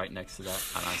walked in right next to that,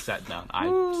 and I sat down.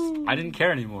 I didn't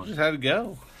care anymore. Just had to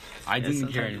go. I didn't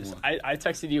care Sometimes- anymore. I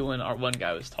texted you when our one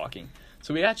guy was talking.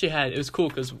 So we actually it was cool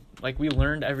because like we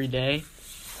learned every day.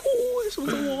 Oh, this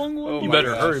was a long one. Oh You my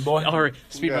better gosh. hurry, boy. All right,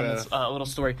 speed run gotta- this little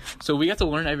story. So we got to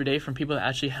learn every day from people that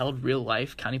actually held real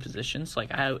life county positions.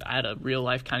 Like I had a real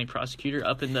life county prosecutor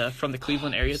up from the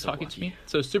Cleveland area So talking to lucky. me.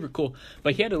 So it's super cool.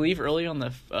 But he had to leave early on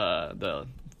the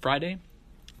Friday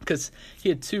because he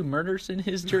had 2 murders in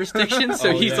his jurisdiction. So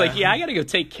Oh, he's yeah. like, yeah, I got to go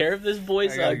take care of this,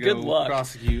 boys. I gotta Good go luck.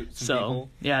 Prosecute some So people.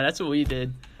 yeah, that's what we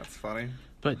did. That's funny.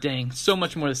 But dang, so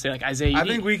much more to say. Like Isaiah, I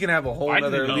think we can have a whole I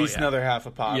other, think- at least yeah. another half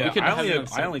a pod. Yeah, we could have it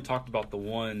on I only talked about the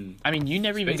one. I mean, you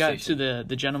never even Space got station. to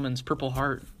the gentleman's Purple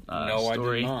Heart No, I did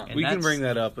story. not. and We can that's- bring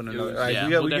that up in It another. was- Right, yeah,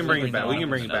 we we'll can definitely bring it bring back. that We up can in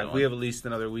bring it another back. one. We have at least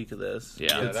another week of this. Yeah.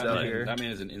 Good Yeah, stuff here. that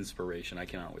man is an inspiration. I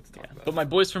cannot wait to talk about. But my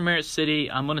boys from Merritt City,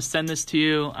 I'm gonna send this to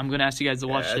you. I'm gonna ask you guys to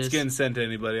watch Yeah, it's this. getting sent to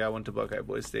anybody I went to Buckeye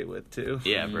Boys State with too.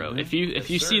 Yeah, bro. Mhm. If you Yes,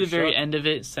 see sir. the very Shut- end of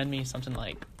it, send me something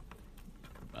like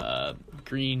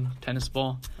green tennis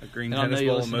ball. A green And I'll know tennis you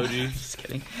ball listen. emoji. Just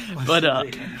kidding. But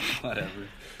Whatever.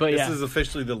 but yeah. This is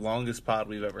officially the longest pod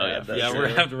we've ever Oh, yeah, had. for That's Yeah, sure. we're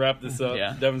gonna have to wrap this up.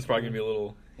 Yeah. Devin's probably gonna be a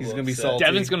little. He's little gonna be upset. salty.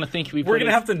 Devin's gonna think we We're put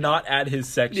gonna it- have to not add his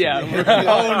section. Yeah. Oh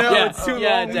no, Yeah, it's too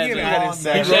yeah, long. We Devin. can add his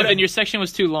Hey, section. Devin, your section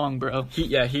was too long, bro.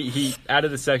 He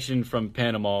added a section from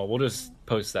Panama. We'll just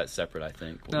post that separate. I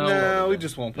think. No. No, we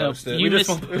just won't No, post it. you We missed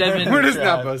just won't- Devin. We're just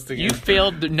not Yeah. posting You it.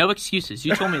 failed. No excuses.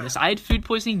 You told me this. I had food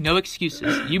poisoning. No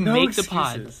excuses. You No make the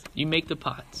pod. excuses. You make the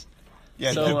pods.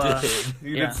 Yeah, So,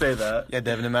 You yeah. did say that. yeah,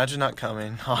 Devin, imagine not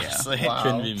coming. Honestly, Wow.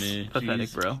 Couldn't be me. Pathetic,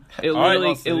 Jeez. bro. It All right, literally,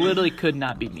 well, it literally could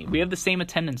not be me. We have the same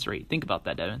attendance rate. Think about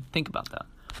that, Devin. Think about that.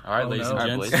 All right, Oh, ladies no.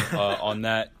 and All right, gents. On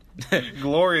that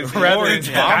Glorious, rather glorious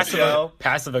passive, bombshell.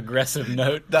 passive aggressive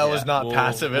note. that was not We'll-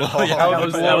 passive at we'll- all. yeah, that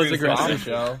was glorious aggressive.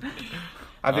 bombshell.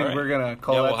 I think right. we're gonna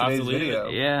call Yeah, that we'll have to today's leave it. video.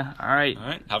 Yeah. All right. All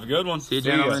right. Have a good one. See you, See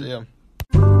ya. gentlemen. See ya.